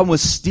a problem with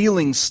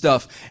stealing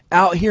stuff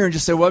out here and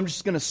just say, well, I'm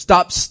just going to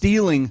stop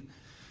stealing.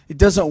 It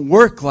doesn't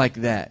work like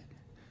that.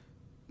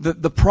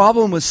 The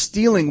problem with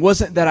stealing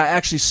wasn't that I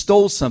actually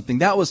stole something.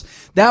 That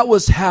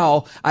was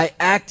how I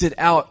acted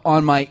out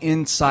on my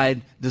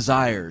inside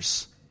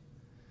desires.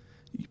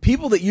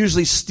 People that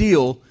usually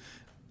steal,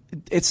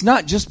 it's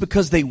not just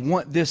because they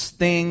want this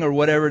thing or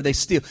whatever they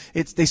steal.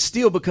 They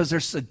steal because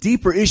there's a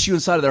deeper issue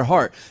inside of their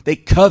heart. They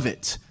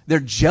covet. They're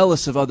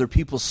jealous of other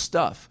people's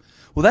stuff.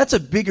 Well, that's a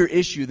bigger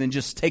issue than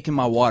just taking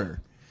my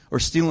water or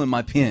stealing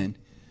my pen.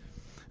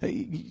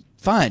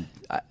 Fine.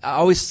 I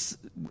always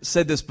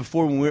said this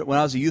before when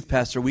I was a youth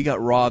pastor, we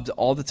got robbed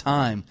all the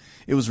time.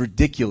 It was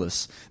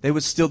ridiculous. They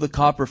would steal the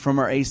copper from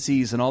our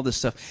ACs and all this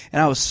stuff.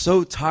 And I was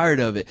so tired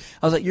of it.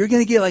 I was like, you're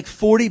going to get like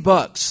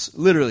 $40,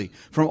 literally,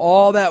 from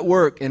all that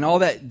work and all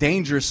that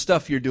dangerous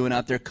stuff you're doing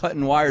out there,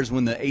 cutting wires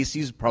when the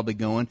ACs are probably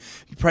going.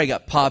 You probably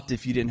got popped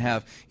if you didn't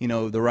have,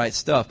 the right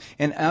stuff.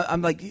 And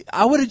I'm like,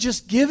 I would have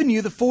just given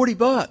you the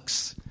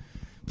 $40.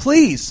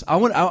 Please.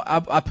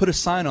 I put a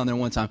sign on there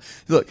one time.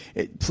 Look,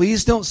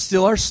 please don't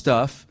steal our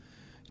stuff.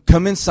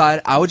 Come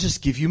inside. I would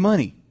just give you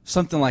money.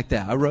 Something like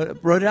that. I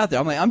wrote it out there.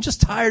 I'm like, I'm just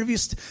tired of you.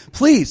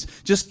 Please,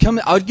 just come.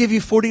 I would give you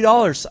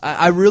 $40.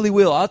 I really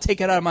will. I'll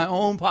take it out of my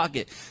own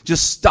pocket.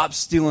 Just stop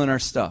stealing our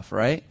stuff,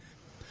 right?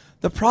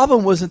 The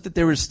problem wasn't that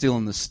they were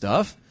stealing the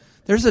stuff.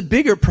 There's a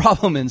bigger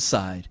problem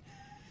inside.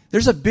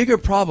 There's a bigger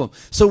problem.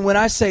 So when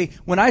I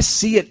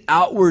see an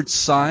outward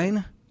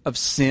sign of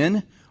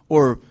sin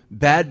or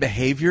bad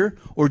behavior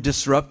or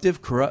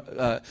disruptive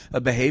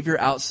behavior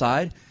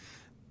outside,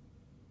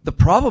 the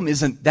problem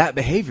isn't that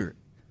behavior.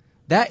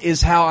 That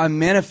is how I'm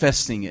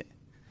manifesting it.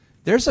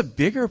 There's a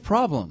bigger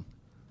problem.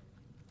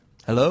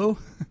 Hello?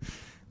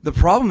 The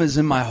problem is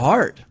in my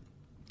heart.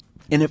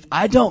 And if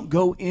I don't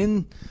go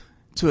into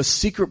a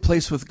secret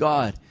place with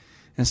God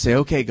and say,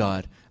 okay,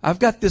 God, I've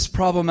got this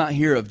problem out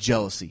here of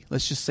jealousy.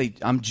 Let's just say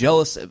I'm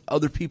jealous of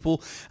other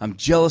people. I'm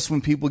jealous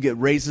when people get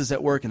raises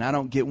at work and I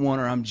don't get one,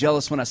 or I'm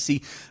jealous when I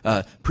see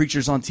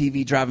preachers on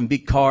TV driving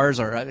big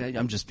cars, or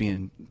I'm just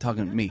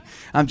talking to me.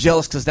 I'm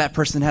jealous because that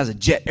person has a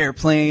jet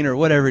airplane or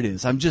whatever it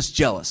is. I'm just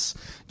jealous.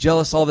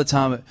 Jealous all the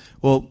time.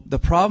 Well, the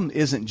problem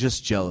isn't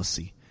just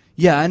jealousy.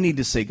 Yeah, I need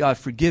to say, God,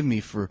 forgive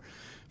me for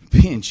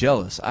being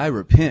jealous. I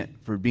repent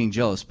for being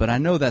jealous, but I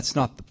know that's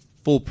not the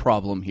full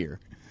problem here.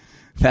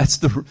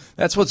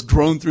 That's what's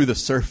grown through the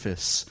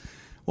surface.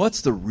 What's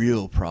the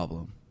real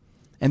problem?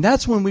 And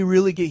that's when we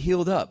really get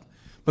healed up.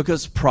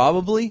 Because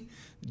probably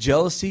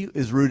jealousy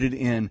is rooted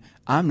in,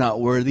 I'm not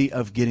worthy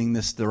of getting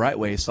this the right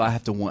way, so I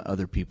have to want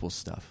other people's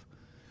stuff.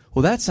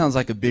 Well, that sounds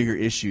like a bigger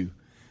issue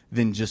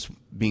than just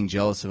being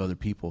jealous of other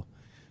people.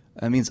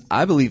 That means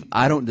I believe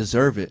I don't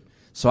deserve it,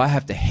 so I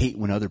have to hate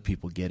when other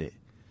people get it.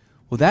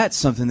 Well, that's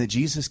something that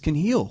Jesus can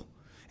heal.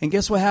 And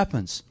guess what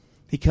happens?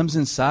 He comes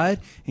inside,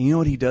 and you know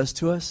what he does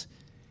to us?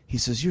 He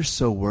says, you're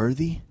so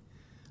worthy.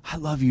 I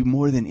love you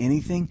more than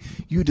anything.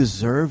 You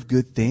deserve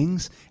good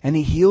things. And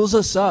he heals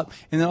us up.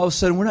 And then all of a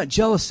sudden, we're not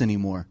jealous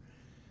anymore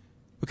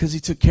because he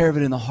took care of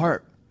it in the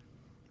heart.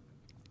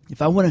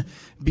 If I want to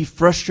be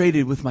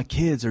frustrated with my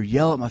kids or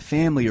yell at my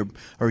family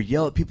or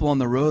yell at people on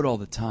the road all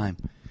the time,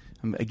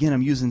 again,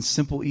 I'm using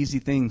simple, easy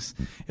things.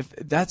 If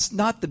that's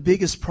not the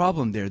biggest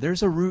problem there.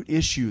 There's a root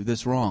issue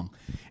that's wrong.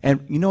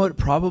 And you know what it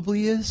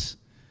probably is?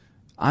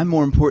 I'm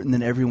more important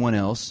than everyone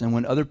else, and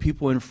when other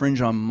people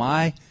infringe on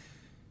my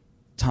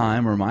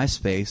time or my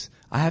space,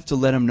 I have to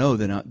let them know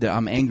that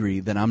I'm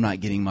angry, that I'm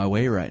not getting my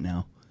way right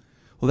now.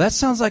 Well, that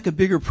sounds like a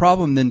bigger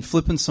problem than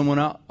flipping someone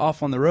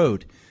off on the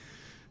road.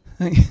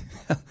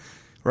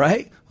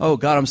 Right? Oh,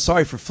 God, I'm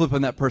sorry for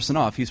flipping that person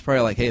off. He's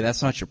probably like, hey,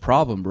 that's not your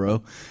problem,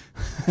 bro.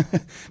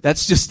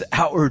 That's just the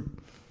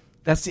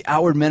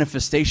outward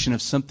manifestation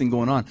of something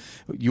going on.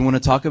 You want to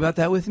talk about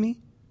that with me?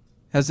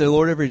 Has the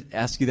Lord ever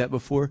asked you that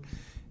before?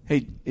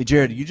 Hey,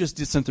 Jared, you just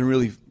did something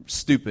really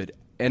stupid,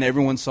 and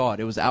everyone saw it.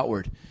 It was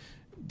outward.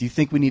 Do you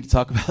think we need to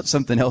talk about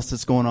something else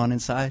that's going on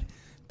inside?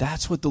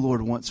 That's what the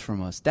Lord wants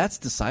from us. That's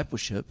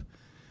discipleship.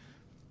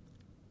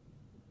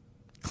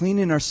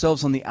 Cleaning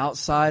ourselves on the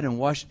outside and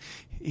wash.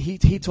 He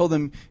told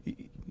them,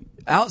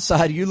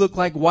 outside you look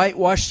like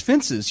whitewashed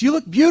fences. You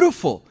look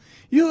beautiful.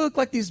 You look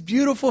like these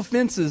beautiful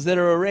fences that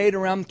are arrayed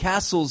around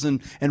castles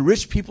and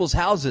rich people's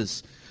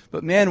houses.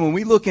 But man, when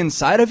we look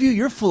inside of you,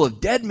 you're full of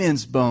dead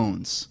men's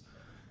bones.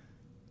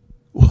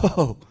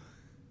 Whoa.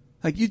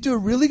 Like you do a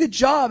really good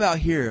job out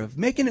here of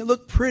making it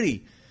look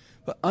pretty.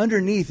 But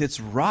underneath it's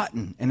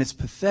rotten and it's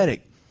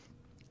pathetic.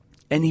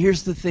 And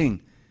here's the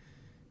thing.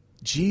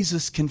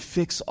 Jesus can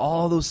fix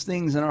all those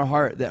things in our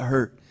heart that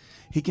hurt.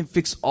 He can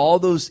fix all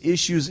those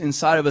issues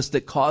inside of us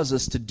that cause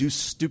us to do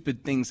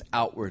stupid things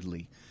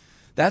outwardly.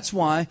 That's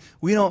why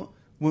we don't,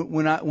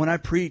 when I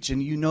preach,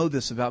 and you know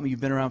this about me, you've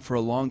been around for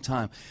a long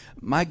time,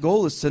 my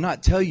goal is to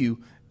not tell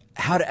you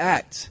how to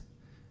act.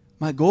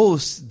 My goal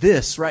is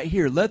this right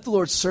here. Let the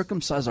Lord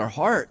circumcise our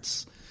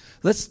hearts.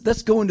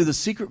 Let's go into the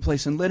secret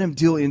place and let him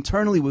deal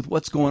internally with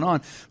what's going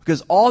on.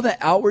 Because all that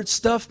outward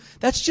stuff,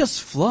 that's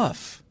just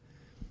fluff.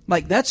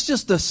 Like, that's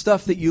just the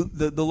stuff that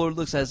the Lord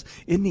looks at as,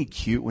 isn't he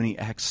cute when he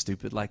acts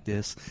stupid like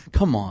this?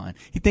 Come on.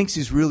 He thinks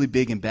he's really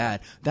big and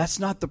bad. That's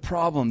not the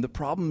problem. The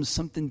problem is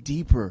something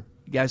deeper.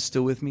 You guys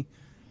still with me?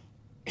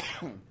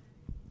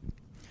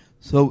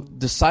 So,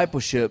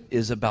 discipleship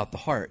is about the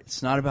heart.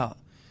 It's not about...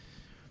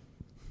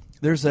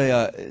 There's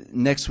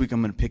next week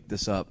I'm going to pick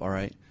this up, all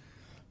right?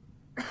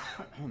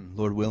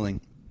 Lord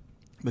willing.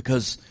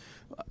 Because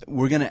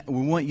we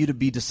want you to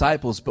be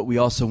disciples, but we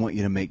also want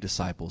you to make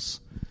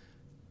disciples.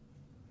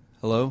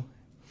 Hello?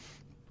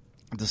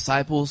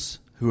 Disciples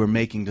who are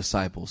making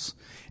disciples.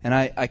 And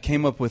I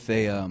came up with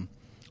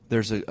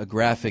there's a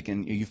graphic,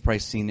 and you've probably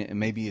seen it, and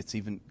maybe it's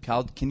even,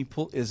 Kyle, can you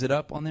pull, is it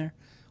up on there?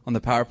 On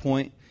the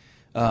PowerPoint?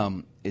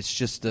 It's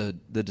just the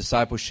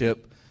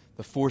discipleship,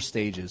 the 4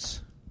 stages.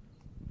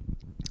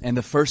 And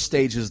the first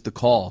stage is the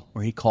call,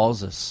 where he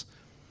calls us.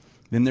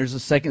 Then there's a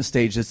second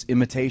stage, that's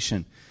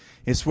imitation.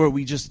 It's where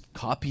we just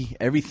copy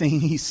everything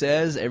he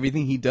says,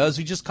 everything he does.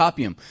 We just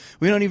copy him.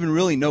 We don't even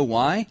really know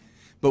why.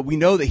 But we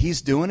know that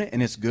he's doing it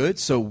and it's good,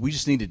 so we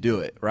just need to do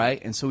it,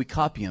 right? And so we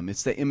copy him.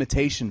 It's the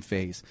imitation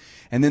phase.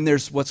 And then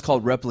there's what's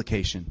called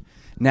replication.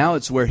 Now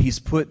it's where he's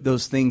put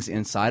those things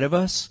inside of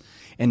us,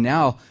 and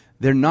now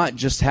they're not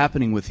just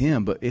happening with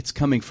him, but it's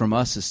coming from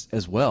us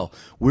as well.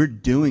 We're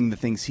doing the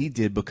things he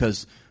did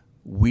because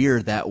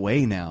we're that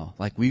way now.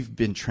 Like, we've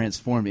been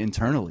transformed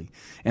internally.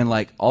 And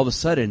like, all of a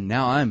sudden,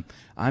 now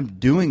I'm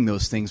doing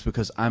those things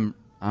because I'm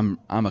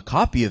a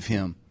copy of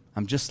him.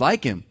 I'm just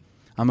like him.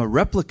 I'm a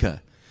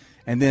replica.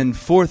 And then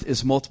 4th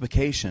is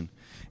multiplication.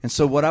 And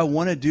so what I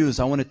want to do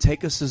is I want to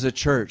take us as a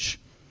church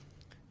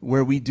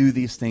where we do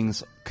these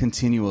things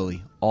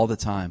continually, all the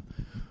time.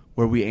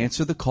 Where we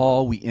answer the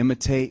call, we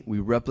imitate, we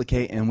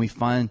replicate, and we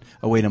find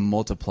a way to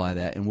multiply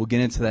that. And we'll get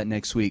into that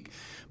next week.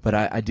 But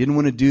I didn't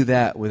want to do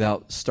that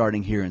without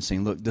starting here and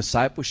saying, look,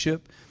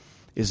 discipleship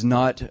is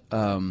not,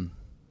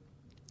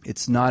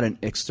 it's not an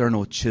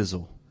external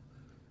chisel.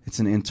 It's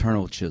an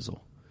internal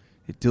chisel.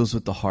 It deals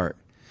with the heart.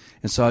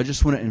 And so I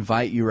just want to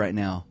invite you right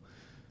now.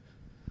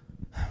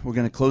 We're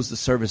going to close the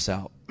service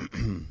out.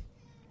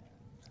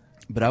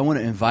 But I want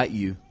to invite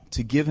you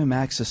to give him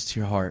access to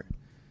your heart,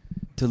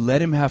 to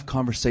let him have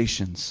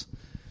conversations,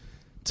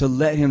 to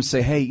let him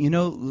say, hey, you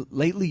know,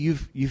 lately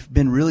you've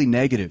been really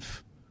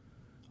negative.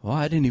 Well,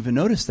 I didn't even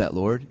notice that,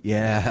 Lord.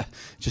 Yeah,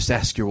 just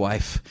ask your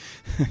wife.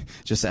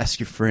 Just ask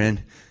your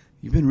friend.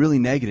 You've been really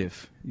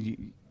negative. Do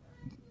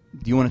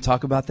you want to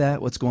talk about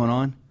that? What's going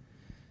on?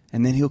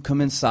 And then he'll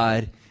come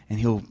inside and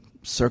he'll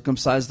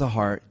circumcise the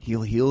heart.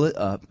 He'll heal it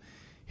up.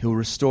 He'll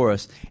restore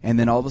us. And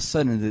then all of a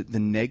sudden, the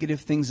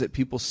negative things that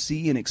people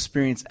see and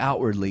experience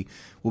outwardly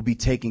will be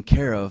taken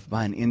care of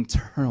by an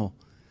internal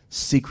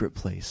secret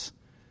place,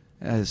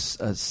 as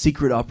a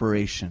secret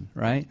operation,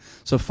 right?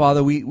 So,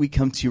 Father, we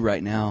come to you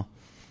right now.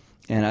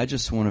 And I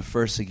just want to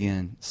first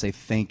again say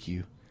thank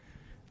you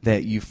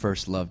that you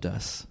first loved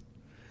us.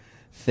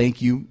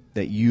 Thank you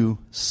that you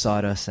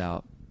sought us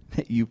out,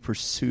 that you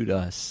pursued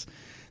us,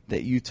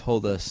 that you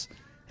told us,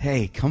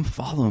 hey, come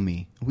follow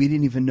me. We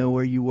didn't even know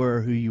where you were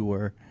or who you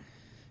were.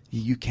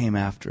 You came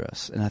after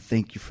us, and I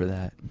thank you for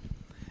that.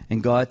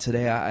 And God,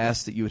 today I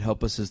ask that you would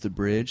help us as the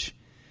bridge.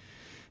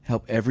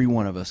 Help every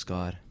one of us,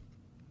 God,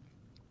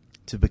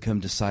 to become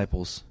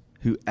disciples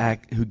who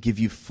give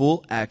you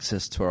full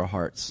access to our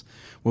hearts,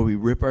 where we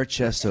rip our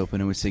chest open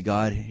and we say,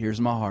 God,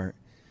 here's my heart.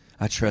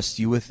 I trust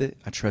you with it.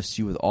 I trust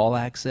you with all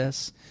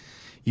access.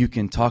 You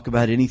can talk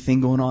about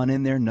anything going on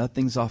in there.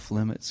 Nothing's off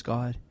limits,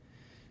 God.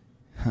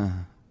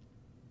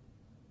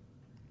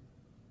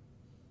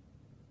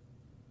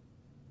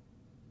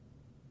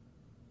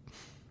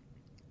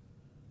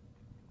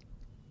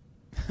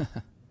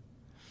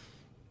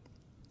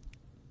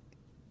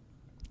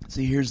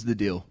 See, here's the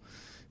deal.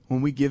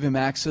 When we give him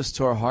access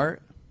to our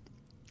heart,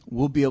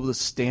 we'll be able to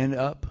stand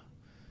up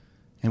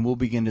and we'll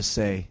be able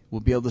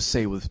to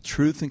say with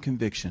truth and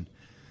conviction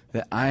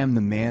that I am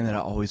the man that I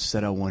always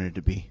said I wanted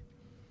to be.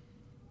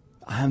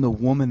 I am the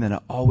woman that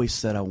I always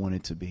said I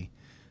wanted to be.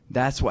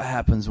 That's what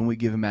happens when we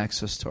give him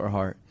access to our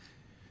heart.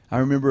 I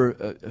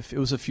remember it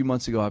was a few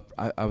months ago,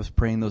 I was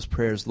praying those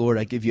prayers. Lord,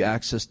 I give you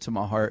access to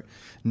my heart.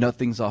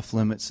 Nothing's off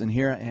limits. And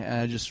here,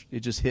 it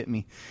just hit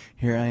me.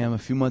 Here I am a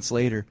few months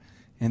later,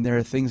 and there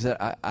are things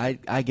that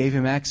I gave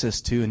him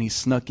access to, and he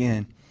snuck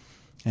in.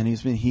 And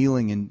he's been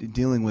healing and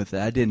dealing with it.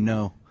 I didn't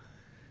know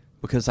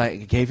because I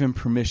gave him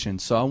permission.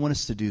 So I want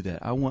us to do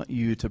that. I want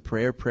you to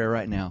pray a prayer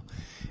right now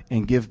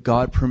and give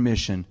God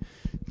permission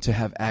to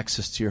have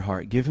access to your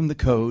heart. Give him the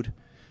code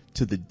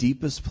to the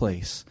deepest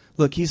place.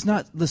 Look, he's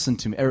not, listen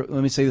to me. Let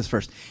me say this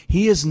first.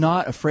 He is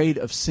not afraid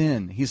of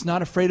sin. He's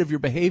not afraid of your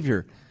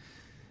behavior.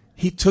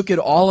 He took it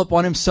all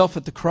upon himself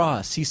at the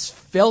cross. He's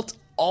felt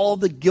all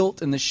the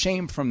guilt and the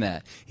shame from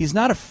that. He's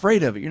not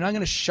afraid of it. You're not going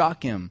to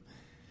shock him.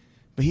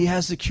 But he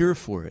has the cure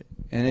for it.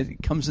 And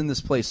it comes in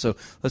this place. So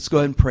let's go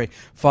ahead and pray.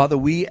 Father,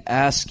 we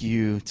ask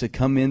you to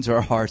come into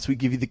our hearts. We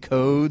give you the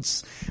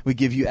codes. We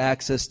give you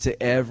access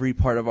to every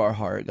part of our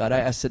heart. God, I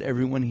ask that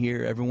everyone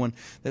here, everyone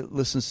that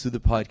listens to the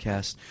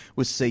podcast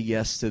would say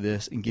yes to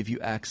this and give you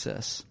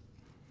access.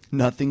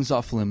 Nothing's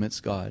off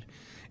limits, God.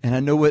 And I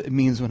know what it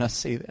means when I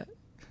say that.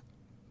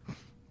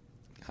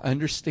 I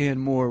understand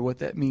more what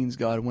that means,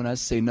 God, when I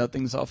say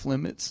nothing's off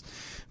limits.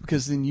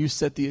 Because then you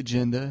set the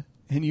agenda.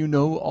 And you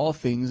know all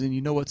things, and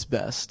you know what's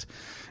best.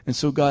 And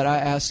so, God, I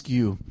ask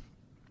you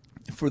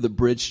for the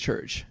Bridge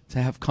Church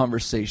to have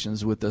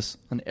conversations with us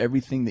on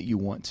everything that you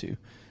want to.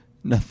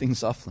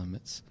 Nothing's off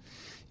limits.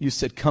 You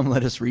said, come,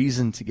 let us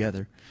reason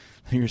together.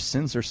 Your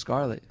sins are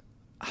scarlet.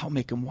 I'll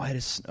make them white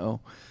as snow.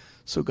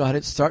 So, God,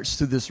 it starts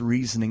through this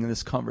reasoning and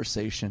this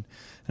conversation.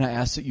 And I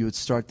ask that you would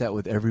start that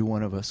with every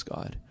one of us,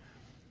 God.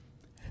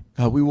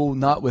 We will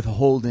not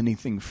withhold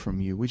anything from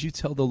you. Would you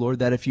tell the Lord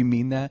that if you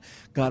mean that?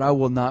 God, I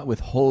will not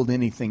withhold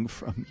anything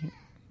from you.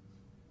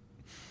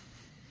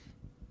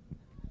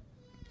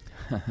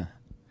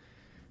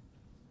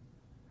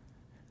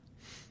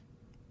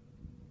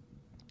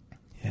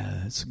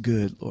 Yeah, it's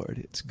good, Lord.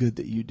 It's good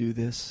that you do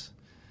this.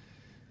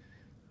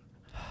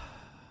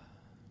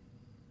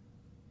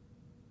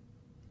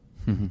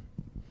 Thank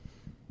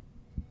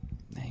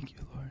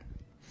you, Lord.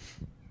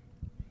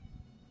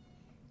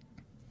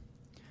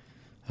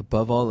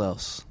 Above all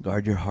else,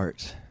 guard your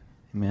heart.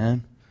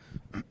 Amen.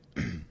 I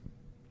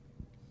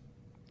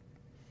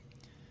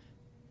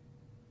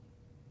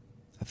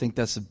think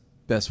that's the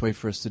best way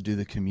for us to do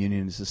the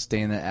communion is to stay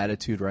in that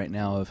attitude right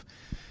now of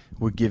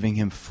we're giving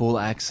him full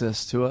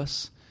access to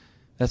us.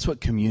 That's what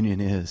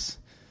communion is.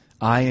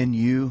 I and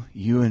you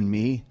and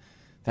me.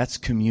 That's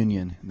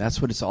communion.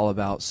 That's what it's all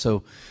about.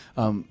 So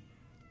I'm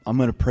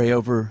going to pray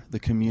over the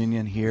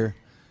communion here.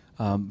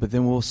 But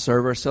then we'll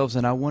serve ourselves,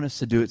 and I want us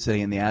to do it today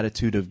in the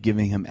attitude of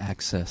giving him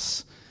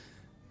access,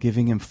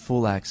 giving him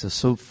full access.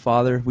 So,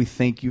 Father, we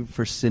thank you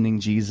for sending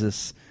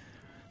Jesus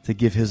to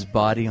give his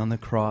body on the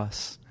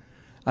cross.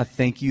 I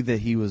thank you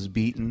that he was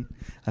beaten.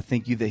 I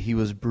thank you that he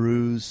was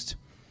bruised.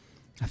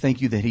 I thank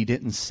you that he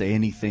didn't say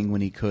anything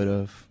when he could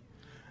have.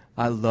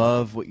 I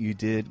love what you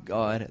did,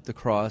 God, at the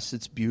cross.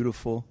 It's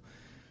beautiful.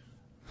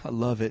 I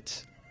love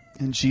it.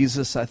 And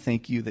Jesus, I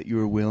thank you that you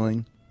were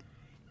willing.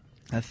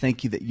 I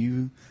thank you that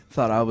you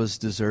thought I was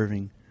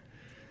deserving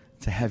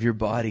to have your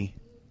body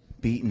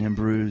beaten and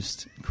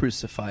bruised,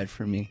 crucified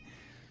for me.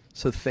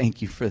 So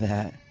thank you for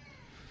that.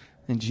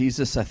 And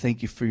Jesus, I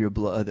thank you for your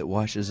blood that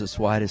washes us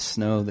white as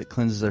snow, that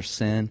cleanses our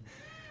sin,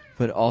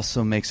 but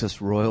also makes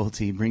us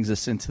royalty, brings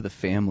us into the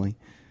family.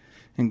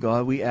 And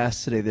God, we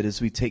ask today that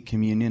as we take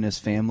communion as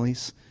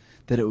families,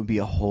 that it would be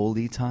a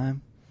holy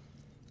time.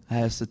 I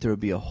ask that there would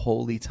be a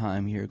holy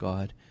time here,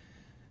 God,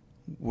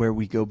 where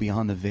we go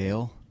beyond the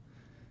veil,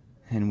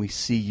 and we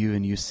see you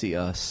and you see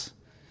us,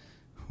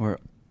 where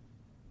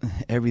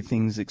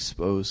everything's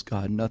exposed,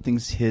 God.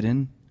 Nothing's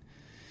hidden,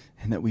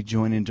 and that we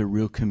join into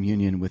real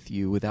communion with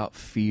you without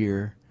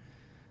fear.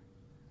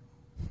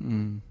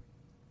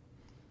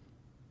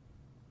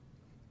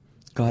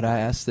 God, I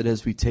ask that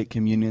as we take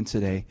communion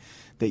today,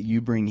 that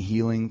you bring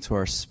healing to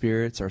our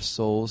spirits, our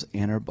souls,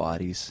 and our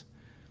bodies,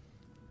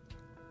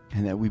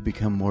 and that we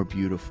become more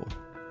beautiful.